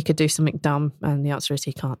see if he could do something dumb, and the answer is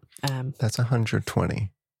he can't. That's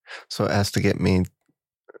 120. So it has to get me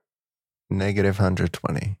negative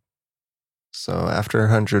 120. So after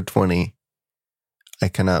 120, I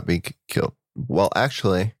cannot be killed. Well,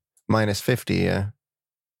 actually, minus 50, yeah.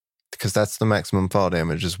 Because that's the maximum fall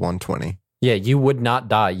damage is 120. Yeah, you would not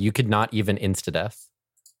die. You could not even insta-death.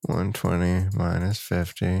 120 minus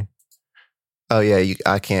 50. Oh, yeah,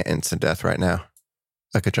 I can't instant death right now.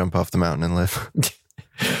 I could jump off the mountain and live.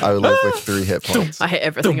 I would live with 3 hit points. I hate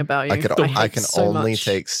everything about you. I hate can so only much.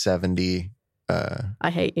 take 70 I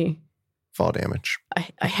hate you. fall damage.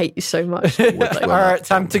 I hate you so much. All will right, not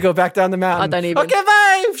time kill to me. go back down the mountain. I don't even- Okay,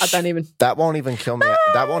 bye. I don't even. That won't even kill me.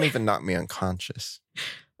 That won't even knock me unconscious.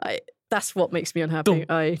 That's what makes me unhappy.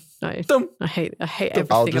 I hate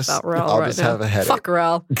everything about Ral I'll right just now. have a headache. Fuck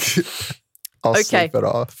Ral. I'll Okay. sleep it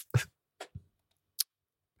off.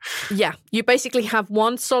 Yeah, you basically have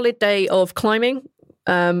one solid day of climbing,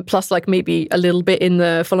 plus like maybe a little bit in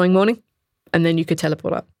the following morning, and then you could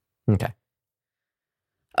teleport up. Okay.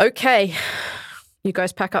 Okay, you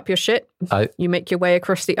guys pack up your shit. I- You make your way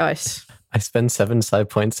across the ice. I spend 7 side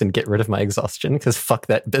points and get rid of my exhaustion because fuck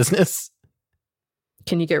that business.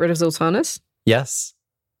 Can you get rid of Zoltanas? Yes.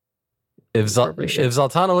 If Probably should.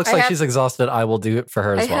 Zoltana looks I like have- she's exhausted, I will do it for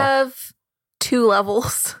her I as well. have 2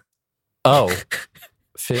 levels. Oh.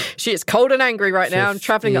 She is cold and angry right now. I'm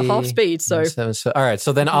traveling at half speed, so... All right,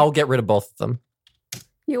 so then I'll get rid of both of them.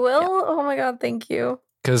 You will? Yeah. Oh my god, thank you.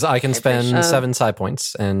 Because I can spend 7 psi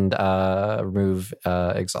points and remove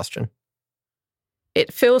exhaustion.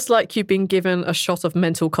 It feels like you've been given a shot of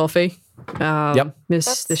mental coffee. Yep.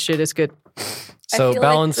 This shit is good. So I feel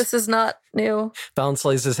Balance... like this is not new. Balance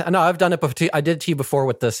lays his... No, I've done it before. I did it to you before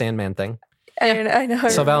with the Sandman thing. I know.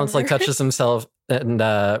 So Balance like touches himself and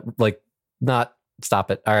like not...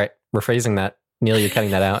 Stop it. All right. We're phrasing that. Neil, you're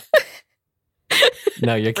cutting that out.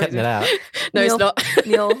 No, you're cutting it out. No, Neil, it's not.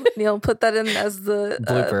 Neil, put that in as the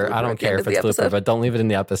blooper. I don't care if it's blooper, but don't leave it in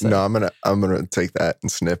the episode. No, I'm gonna take that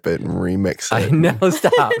and snip it and remix it. I know.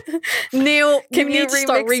 Stop. Neil, can you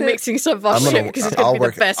start remixing some of our shit because it's gonna be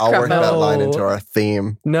the best crap. I'll work that line into our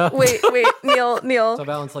theme. No. Wait, Neil. So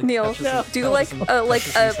Balance, like, Neil, do like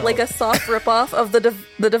a soft ripoff of the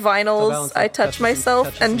Divinals. So I touch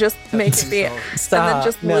myself and just make it be, Stop. and then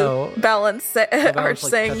just No. Balance Arch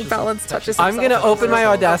saying Balance touches himself. I'm gonna open my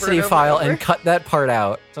Audacity file and cut that part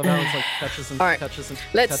out. So Balance like touches and touches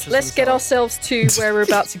and let's get ourselves to where we're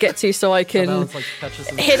about to get to, so I can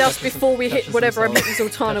hit us before we hit whatever I'm hitting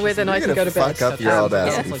Zoltana with, and I can go to bed. Fuck up your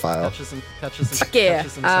Audacity file. Yeah.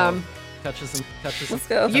 Let's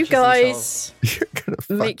go. You guys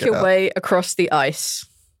make your way across the ice.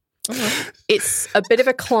 It's a bit of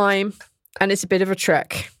a climb and it's a bit of a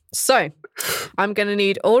trek. So I'm going to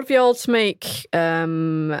need all of y'all to make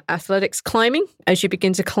athletics climbing as you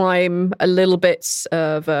begin to climb a little bit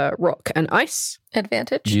of rock and ice.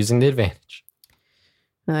 Advantage. Using the advantage.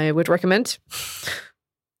 I would recommend.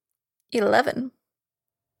 11.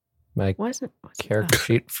 My Why isn't character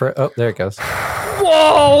sheet for... Oh, there it goes.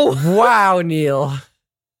 Whoa! Wow, Neil.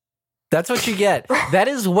 That's what you get. That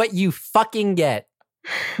is what you fucking get.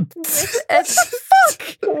 Fuck!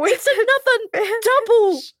 It's another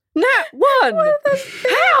double nat 1.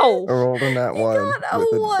 How? I rolled a nat 1. Got a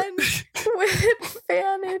 1 with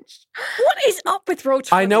advantage. What is up with roll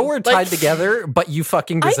 20? I know we're tied together, but you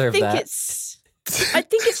fucking deserve that. I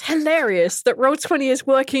think it's hilarious that Roll20 is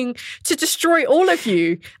working to destroy all of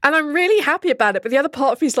you, and I'm really happy about it. But the other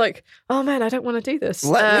part of me is like, oh man, I don't want to do this.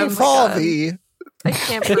 Let me fall thee. I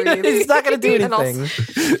can't breathe. It's not going to do anything.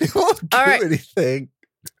 It won't do anything.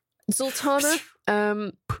 Zoltana,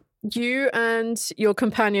 you and your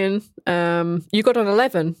companion, you got an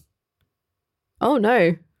 11. Oh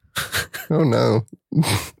no. Oh no.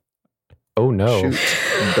 Oh no.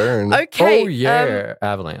 Shoot. Burn. Okay. Oh yeah.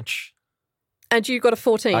 Avalanche. And you got a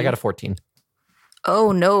 14. I got a 14.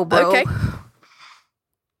 Oh no, bro. Okay.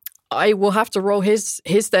 I will have to roll his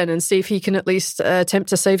then and see if he can at least attempt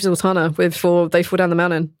to save Zoltana before they fall down the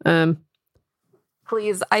mountain.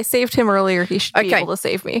 Please, I saved him earlier. He should be able to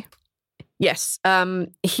save me. Yes.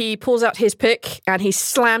 He pulls out his pick and he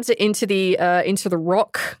slams it into the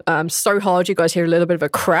rock so hard you guys hear a little bit of a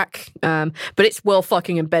crack. But it's well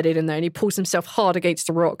fucking embedded in there, and he pulls himself hard against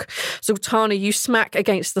the rock. Zoltana, you smack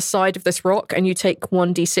against the side of this rock and you take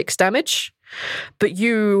 1d6 damage, but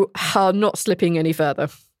you are not slipping any further.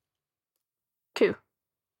 Cool.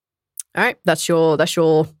 All right, that's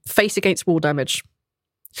your face against wall damage.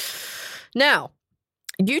 Now,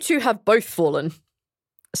 you two have both fallen.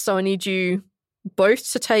 So I need you both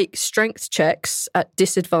to take strength checks at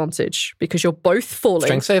disadvantage because you're both falling.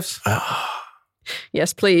 Strength saves?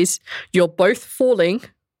 Yes, please. You're both falling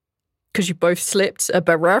because you both slipped at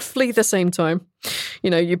roughly the same time. You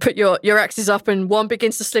know, you put your axes up and one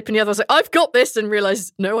begins to slip and the other's like, I've got this, and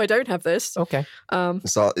realizes, no, I don't have this. Okay.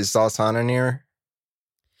 Is Zoltana near?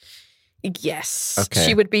 Yes. Okay.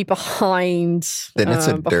 She would be behind. Then it's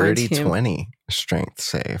a dirty him. 20 strength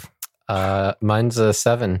save. Mine's a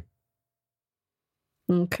 7.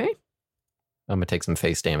 Okay. I'm gonna take some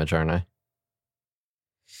face damage, aren't I?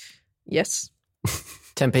 Yes.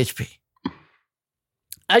 10 HP.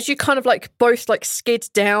 As you kind of both skid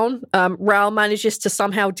down, Raoul manages to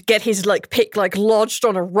somehow get his pick lodged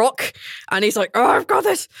on a rock, and he's like, "Oh, I've got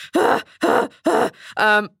this."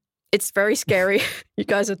 It's very scary. You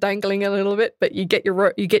guys are dangling a little bit, but you get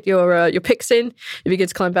your picks in. You begin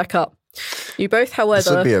to climb back up. You both,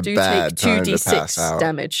 however, do take 2d6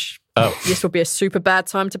 damage. Oh, this will be a super bad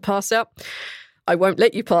time to pass out. I won't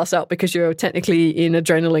let you pass out because you're technically in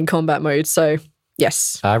adrenaline combat mode. So,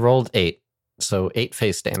 yes. I rolled 8, so 8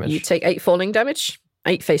 face damage. You take 8 falling damage,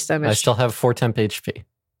 8 face damage. I still have 4 temp HP.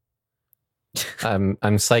 I'm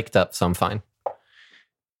psyched up, so I'm fine.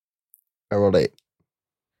 I rolled 8.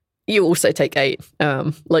 You also take 8.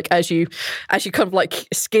 As you kind of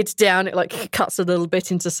skid down, it cuts a little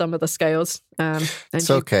bit into some of the scales. And it's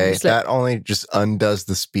okay. That only just undoes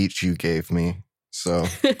the speech you gave me. So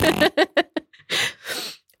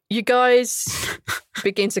You guys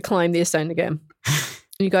begin to climb the ascent again.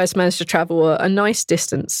 You guys manage to travel a nice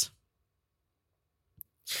distance.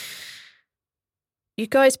 You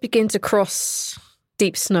guys begin to cross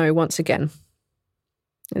deep snow once again.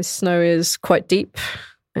 The snow is quite deep.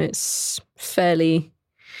 It's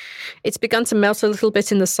begun to melt a little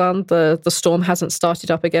bit in the sun. The storm hasn't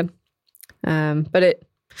started up again. But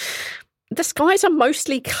the skies are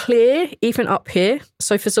mostly clear, even up here.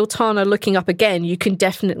 So for Zoltana, looking up again, you can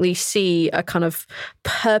definitely see a kind of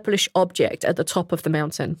purplish object at the top of the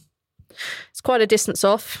mountain. It's quite a distance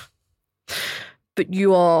off, but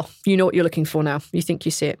you know what you're looking for now. You think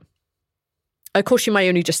you see it. Of course, you may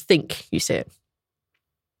only just think you see it.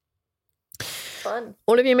 Fun.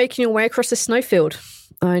 All of you making your way across the snowfield.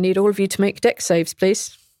 I need all of you to make dex saves,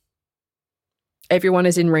 please. Everyone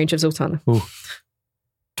is in range of Zoltana. Ooh.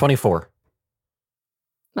 24.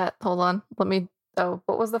 Hold on. What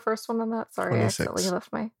was the first one on that? Sorry, 26. I accidentally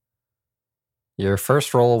left my... Your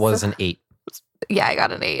first roll was an 8. Yeah, I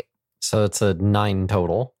got an 8. So it's a 9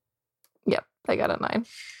 total. Yep, I got a 9.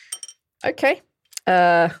 Okay.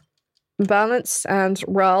 Balance and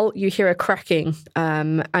Ral, you hear a cracking,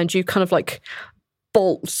 and you kind of like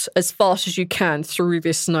bolt as fast as you can through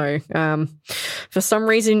this snow. For some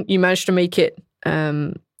reason, you managed to make it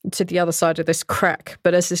to the other side of this crack,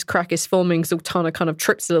 but as this crack is forming, Zoltana kind of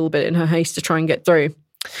trips a little bit in her haste to try and get through.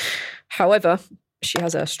 However, she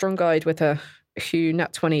has a strong guide with her who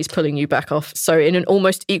nat 20 is pulling you back off. So in an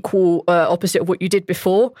almost equal opposite of what you did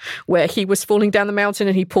before, where he was falling down the mountain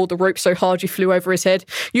and he pulled the rope so hard you flew over his head,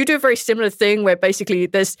 you do a very similar thing where basically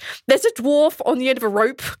there's a dwarf on the end of a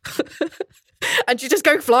rope and you just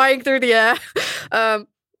go flying through the air.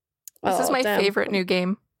 This is my favorite new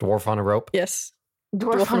game. Dwarf on a rope. Yes.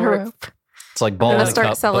 Dwarf on a rope. It's like ball I'm in gonna a start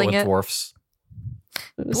cup, selling but with it. dwarfs.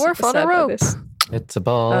 Dwarf on a rope. It's a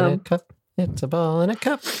ball in a cup. It's a ball in a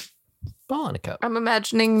cup. Ball in a cup. I'm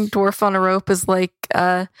imagining dwarf on a rope is like,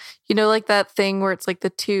 like that thing where it's like the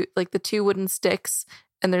two wooden sticks,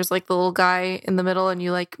 and there's like the little guy in the middle, and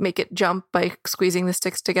you like make it jump by squeezing the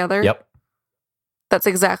sticks together. Yep. That's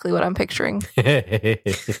exactly what I'm picturing.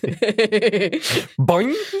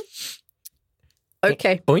 Boing.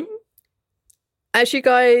 Okay. Boing. As you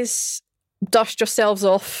guys dust yourselves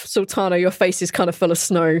off, Sultana, your face is kind of full of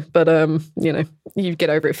snow, but you get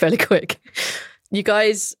over it fairly quick. You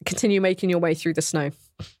guys continue making your way through the snow.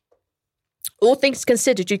 All things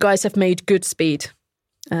considered, you guys have made good speed.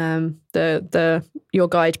 Your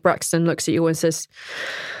guide Braxton looks at you and says,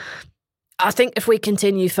 "I think if we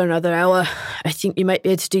continue for another hour, I think you might be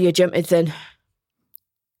able to do your jumping then."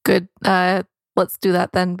 Good. Let's do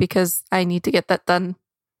that then, because I need to get that done.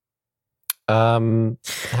 How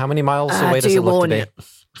many miles away does it look to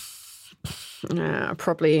be?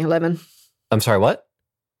 Probably 11. I'm sorry, what?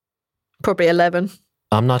 Probably 11.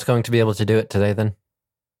 I'm not going to be able to do it today then.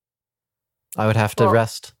 I would have to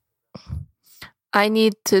rest. We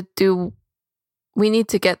need to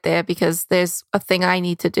get there because there's a thing I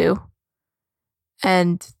need to do.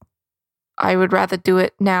 And I would rather do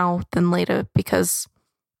it now than later, because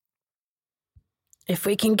if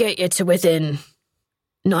we can get you to within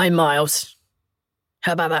 9 miles,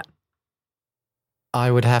 how about that? I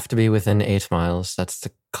would have to be within 8 miles. That's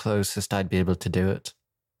the closest I'd be able to do it,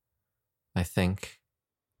 I think.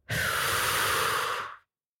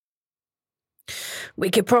 We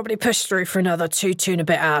could probably push through for another 2 and a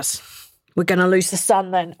bit hours. We're going to lose the sun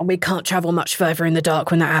then, and we can't travel much further in the dark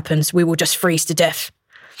when that happens. We will just freeze to death.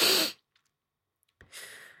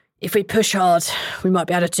 If we push hard, we might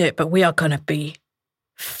be able to do it, but we are going to be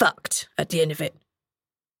fucked at the end of it.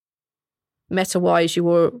 Meta-wise, you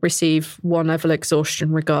will receive 1 level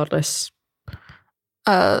exhaustion regardless.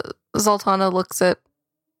 Zoltana looks at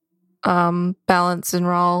Balance and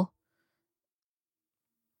Rawl.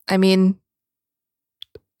 I mean,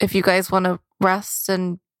 if you guys want to rest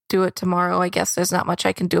and do it tomorrow, I guess there's not much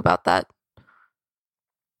I can do about that.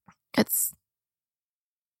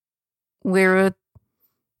 We're a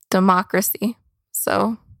democracy,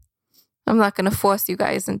 so I'm not going to force you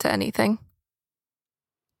guys into anything.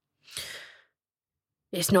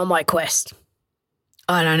 It's not my quest.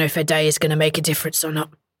 I don't know if a day is going to make a difference or not.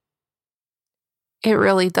 It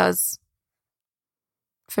really does.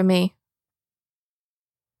 For me.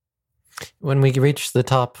 When we reach the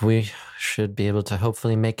top, we should be able to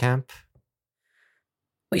hopefully make camp.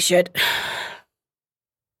 We should.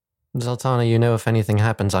 Zoltana, you know if anything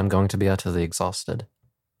happens, I'm going to be utterly exhausted.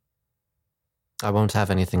 I won't have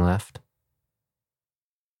anything left.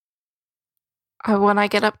 When I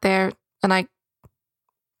get up there and I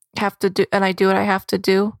do what I have to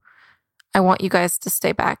do, I want you guys to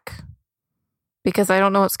stay back. Because I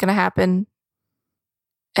don't know what's going to happen.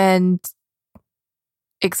 And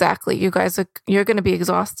exactly, you guys you're going to be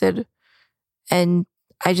exhausted, and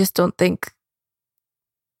I just don't think.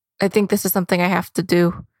 I think this is something I have to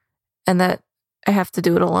do, and that I have to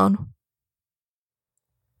do it alone.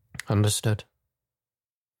 Understood.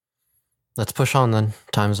 Let's push on then.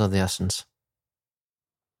 Time's of the essence.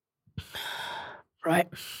 Right.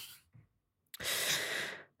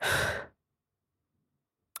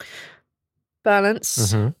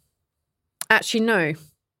 Balance. Mm-hmm. Actually, no.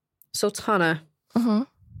 Sultana, Mm-hmm.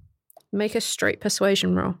 make a straight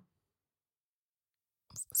persuasion roll.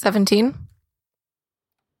 17.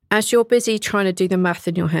 As you're busy trying to do the math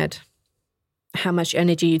in your head, how much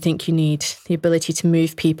energy you think you need, the ability to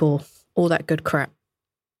move people, all that good crap.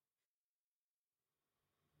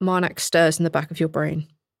 Marnak stirs in the back of your brain.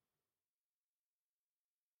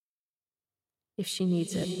 If she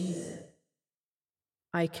needs it,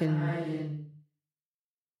 I can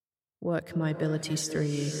work my abilities through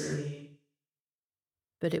you,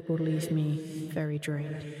 but it will leave me very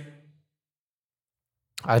drained.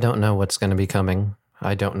 I don't know what's going to be coming.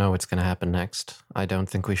 I don't know what's going to happen next. I don't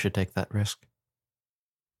think we should take that risk.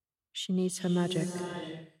 She needs her magic.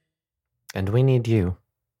 And we need you.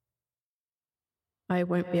 I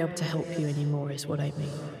won't be able to help you anymore, is what I mean.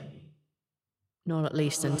 Not at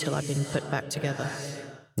least until I've been put back together.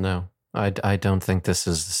 No, I don't think this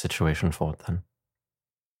is the situation for it then.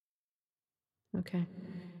 Okay.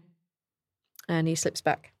 And he slips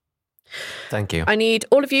back. Thank you. I need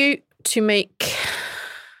all of you to make...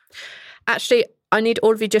 Actually, I need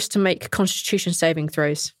all of you just to make Constitution saving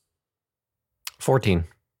throws. 14.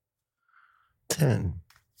 10.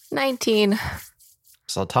 19.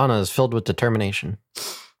 Sultana is filled with determination.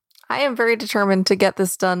 I am very determined to get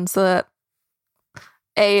this done so that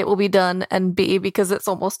A, it will be done, and B, because it's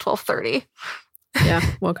almost 12:30. Yeah,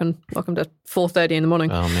 welcome to 4:30 in the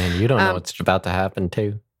morning. Oh man, you don't know what's about to happen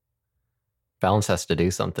too. Balance has to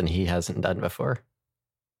do something he hasn't done before.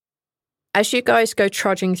 As you guys go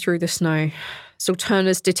trudging through the snow,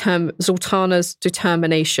 Sultana's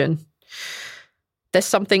determination, there's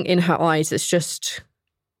something in her eyes that's just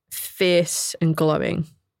fierce and glowing.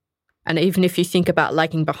 And even if you think about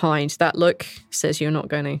lagging behind, that look says you're not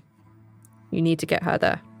going to. You need to get her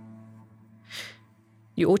there.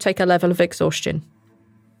 You all take a level of exhaustion.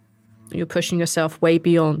 You're pushing yourself way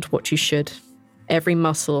beyond what you should. Every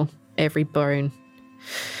muscle, every bone,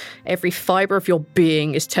 every fiber of your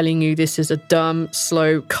being is telling you this is a dumb,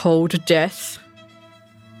 slow, cold death.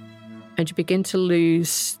 And you begin to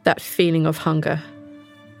lose that feeling of hunger.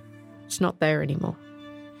 It's not there anymore.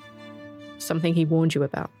 Something he warned you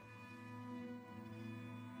about.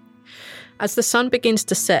 As the sun begins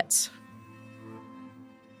to set,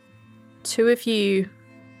 two of you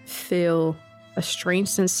feel a strange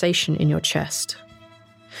sensation in your chest.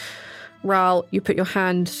 Ral, you put your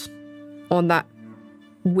hand on that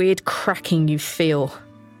weird cracking you feel,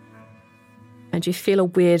 and you feel a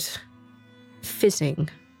weird fizzing.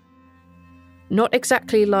 Not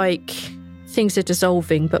exactly like things are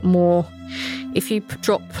dissolving, but more if you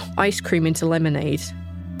drop ice cream into lemonade,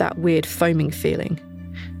 that weird foaming feeling.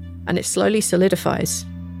 And it slowly solidifies.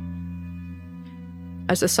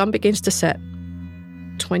 As the sun begins to set,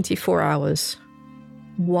 24 hours,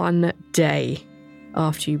 1 day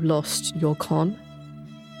after you lost your con,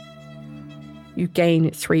 you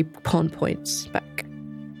gain 3 con points back.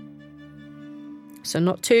 So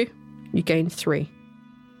not 2, you gain 3.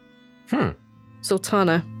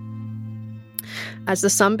 Sultana, as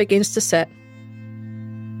the sun begins to set,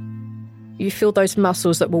 you feel those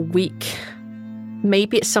muscles that were weak.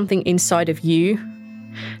 Maybe it's something inside of you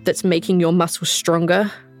that's making your muscles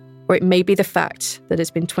stronger, or it may be the fact that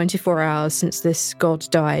it's been 24 hours since this god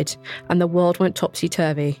died and the world went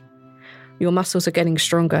topsy-turvy. Your muscles are getting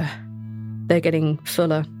stronger. They're getting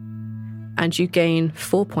fuller. And you gain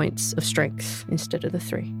 4 points of strength instead of the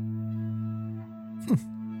 3.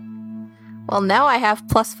 Well, now I have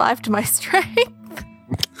 +5 to my strength.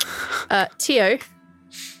 Tio.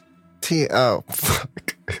 Oh,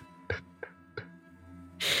 fuck.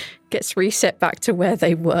 Gets reset back to where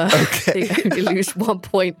they were. Okay. They only lose 1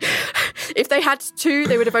 point. If they had 2,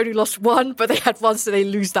 they would have only lost 1, but they had 1, so they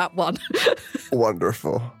lose that 1.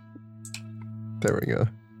 Wonderful. There we go.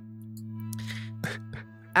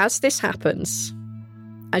 As this happens,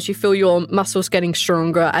 as you feel your muscles getting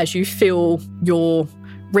stronger, as you feel your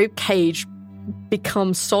rib cage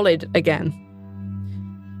become solid again,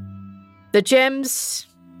 the gems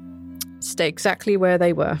stay exactly where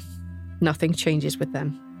they were. Nothing changes with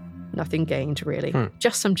them. Nothing gained, really.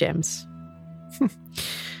 Just some gems.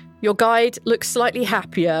 Your guide looks slightly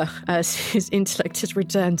happier as his intellect has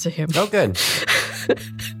returned to him. Oh, good.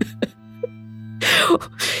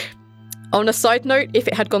 On a side note, if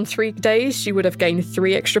it had gone 3 days, you would have gained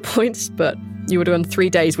 3 extra points, but you would have gone 3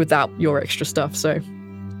 days without your extra stuff, so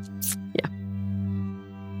yeah.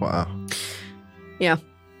 Wow. Yeah.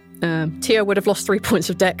 Tia would have lost 3 points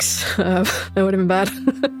of dex. That would have been bad.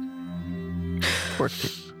 Poor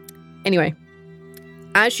Tia. Anyway,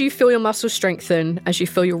 as you feel your muscles strengthen, as you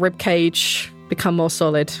feel your rib cage become more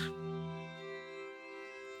solid,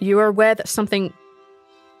 you are aware that something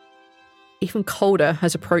even colder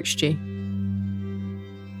has approached you.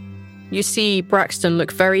 You see Braxton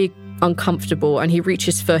look very uncomfortable, and he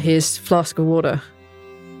reaches for his flask of water,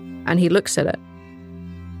 and he looks at it,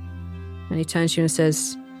 and he turns to you and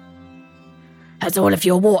says, "Has all of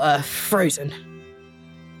your water frozen?"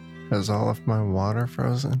 Is all of my water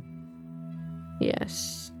frozen?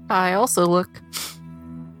 Yes. I also look.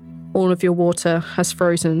 All of your water has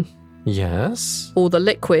frozen. Yes. All the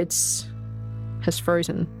liquids has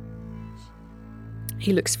frozen.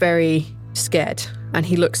 He looks very scared, and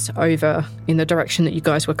he looks over in the direction that you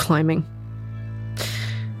guys were climbing.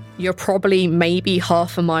 You're probably maybe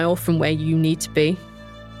half a mile from where you need to be.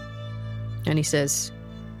 And he says,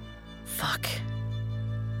 "Fuck.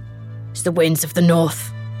 It's the winds of the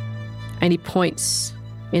north." And he points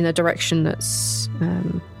in the direction that's...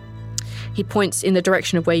 he points in the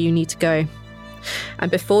direction of where you need to go.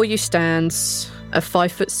 And before you stands a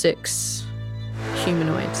 5'6"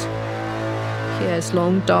 humanoid. He has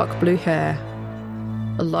long dark blue hair,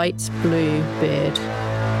 a light blue beard,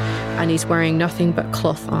 and he's wearing nothing but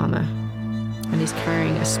cloth armor. And he's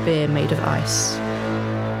carrying a spear made of ice.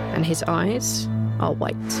 And his eyes are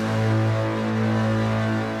white.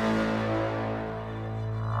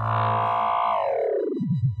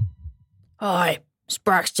 Hi, it's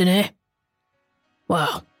Braxton here.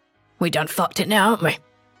 Well, we done fucked it now, haven't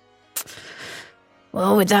we?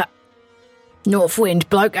 Well, with that north wind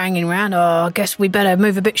bloke hanging around, I guess we better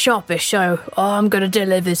move a bit sharpish, so I'm gonna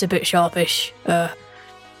deliver this a bit sharpish.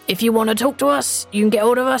 If you want to talk to us, you can get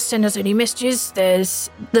hold of us, send us any messages. There's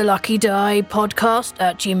the Lucky Die podcast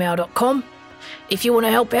at gmail.com. If you want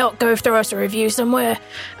to help out, go throw us a review somewhere,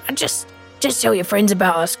 and just tell your friends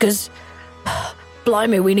about us, because,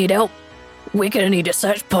 blimey, we need help. We're gonna need a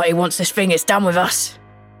search party once this thing is done with us.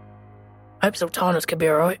 Hope Sultanas could be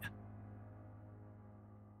alright.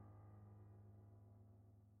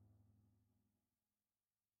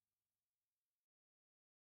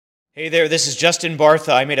 Hey there, this is Justin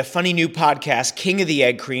Bartha. I made a funny new podcast, King of the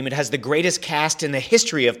Egg Cream. It has the greatest cast in the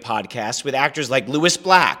history of podcasts with actors like Louis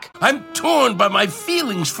Black. I'm torn by my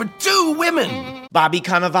feelings for 2 women. Bobby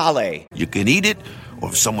Cannavale. You can eat it, or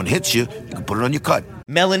if someone hits you, you can put it on your cut.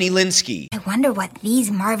 Melanie Linsky. I wonder what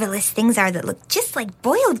these marvelous things are that look just like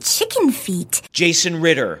boiled chicken feet. Jason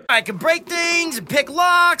Ritter. I can break things and pick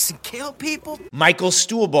locks and kill people. Michael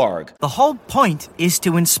Stuhlbarg. The whole point is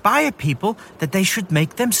to inspire people that they should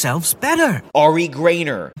make themselves better. Ari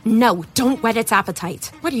Grainer. No, don't whet its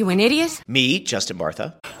appetite. What are you, an idiot? Me, Justin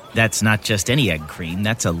Bartha. That's not just any egg cream,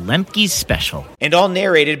 that's a Lemke's special. And all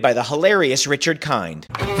narrated by the hilarious Richard Kind.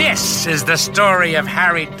 This is the story of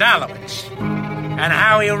Harry Dalowitz and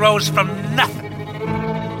how he rose from nothing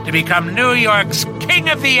to become New York's King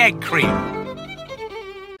of the Egg Cream.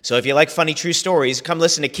 So if you like funny true stories, come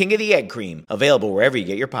listen to King of the Egg Cream, available wherever you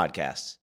get your podcasts.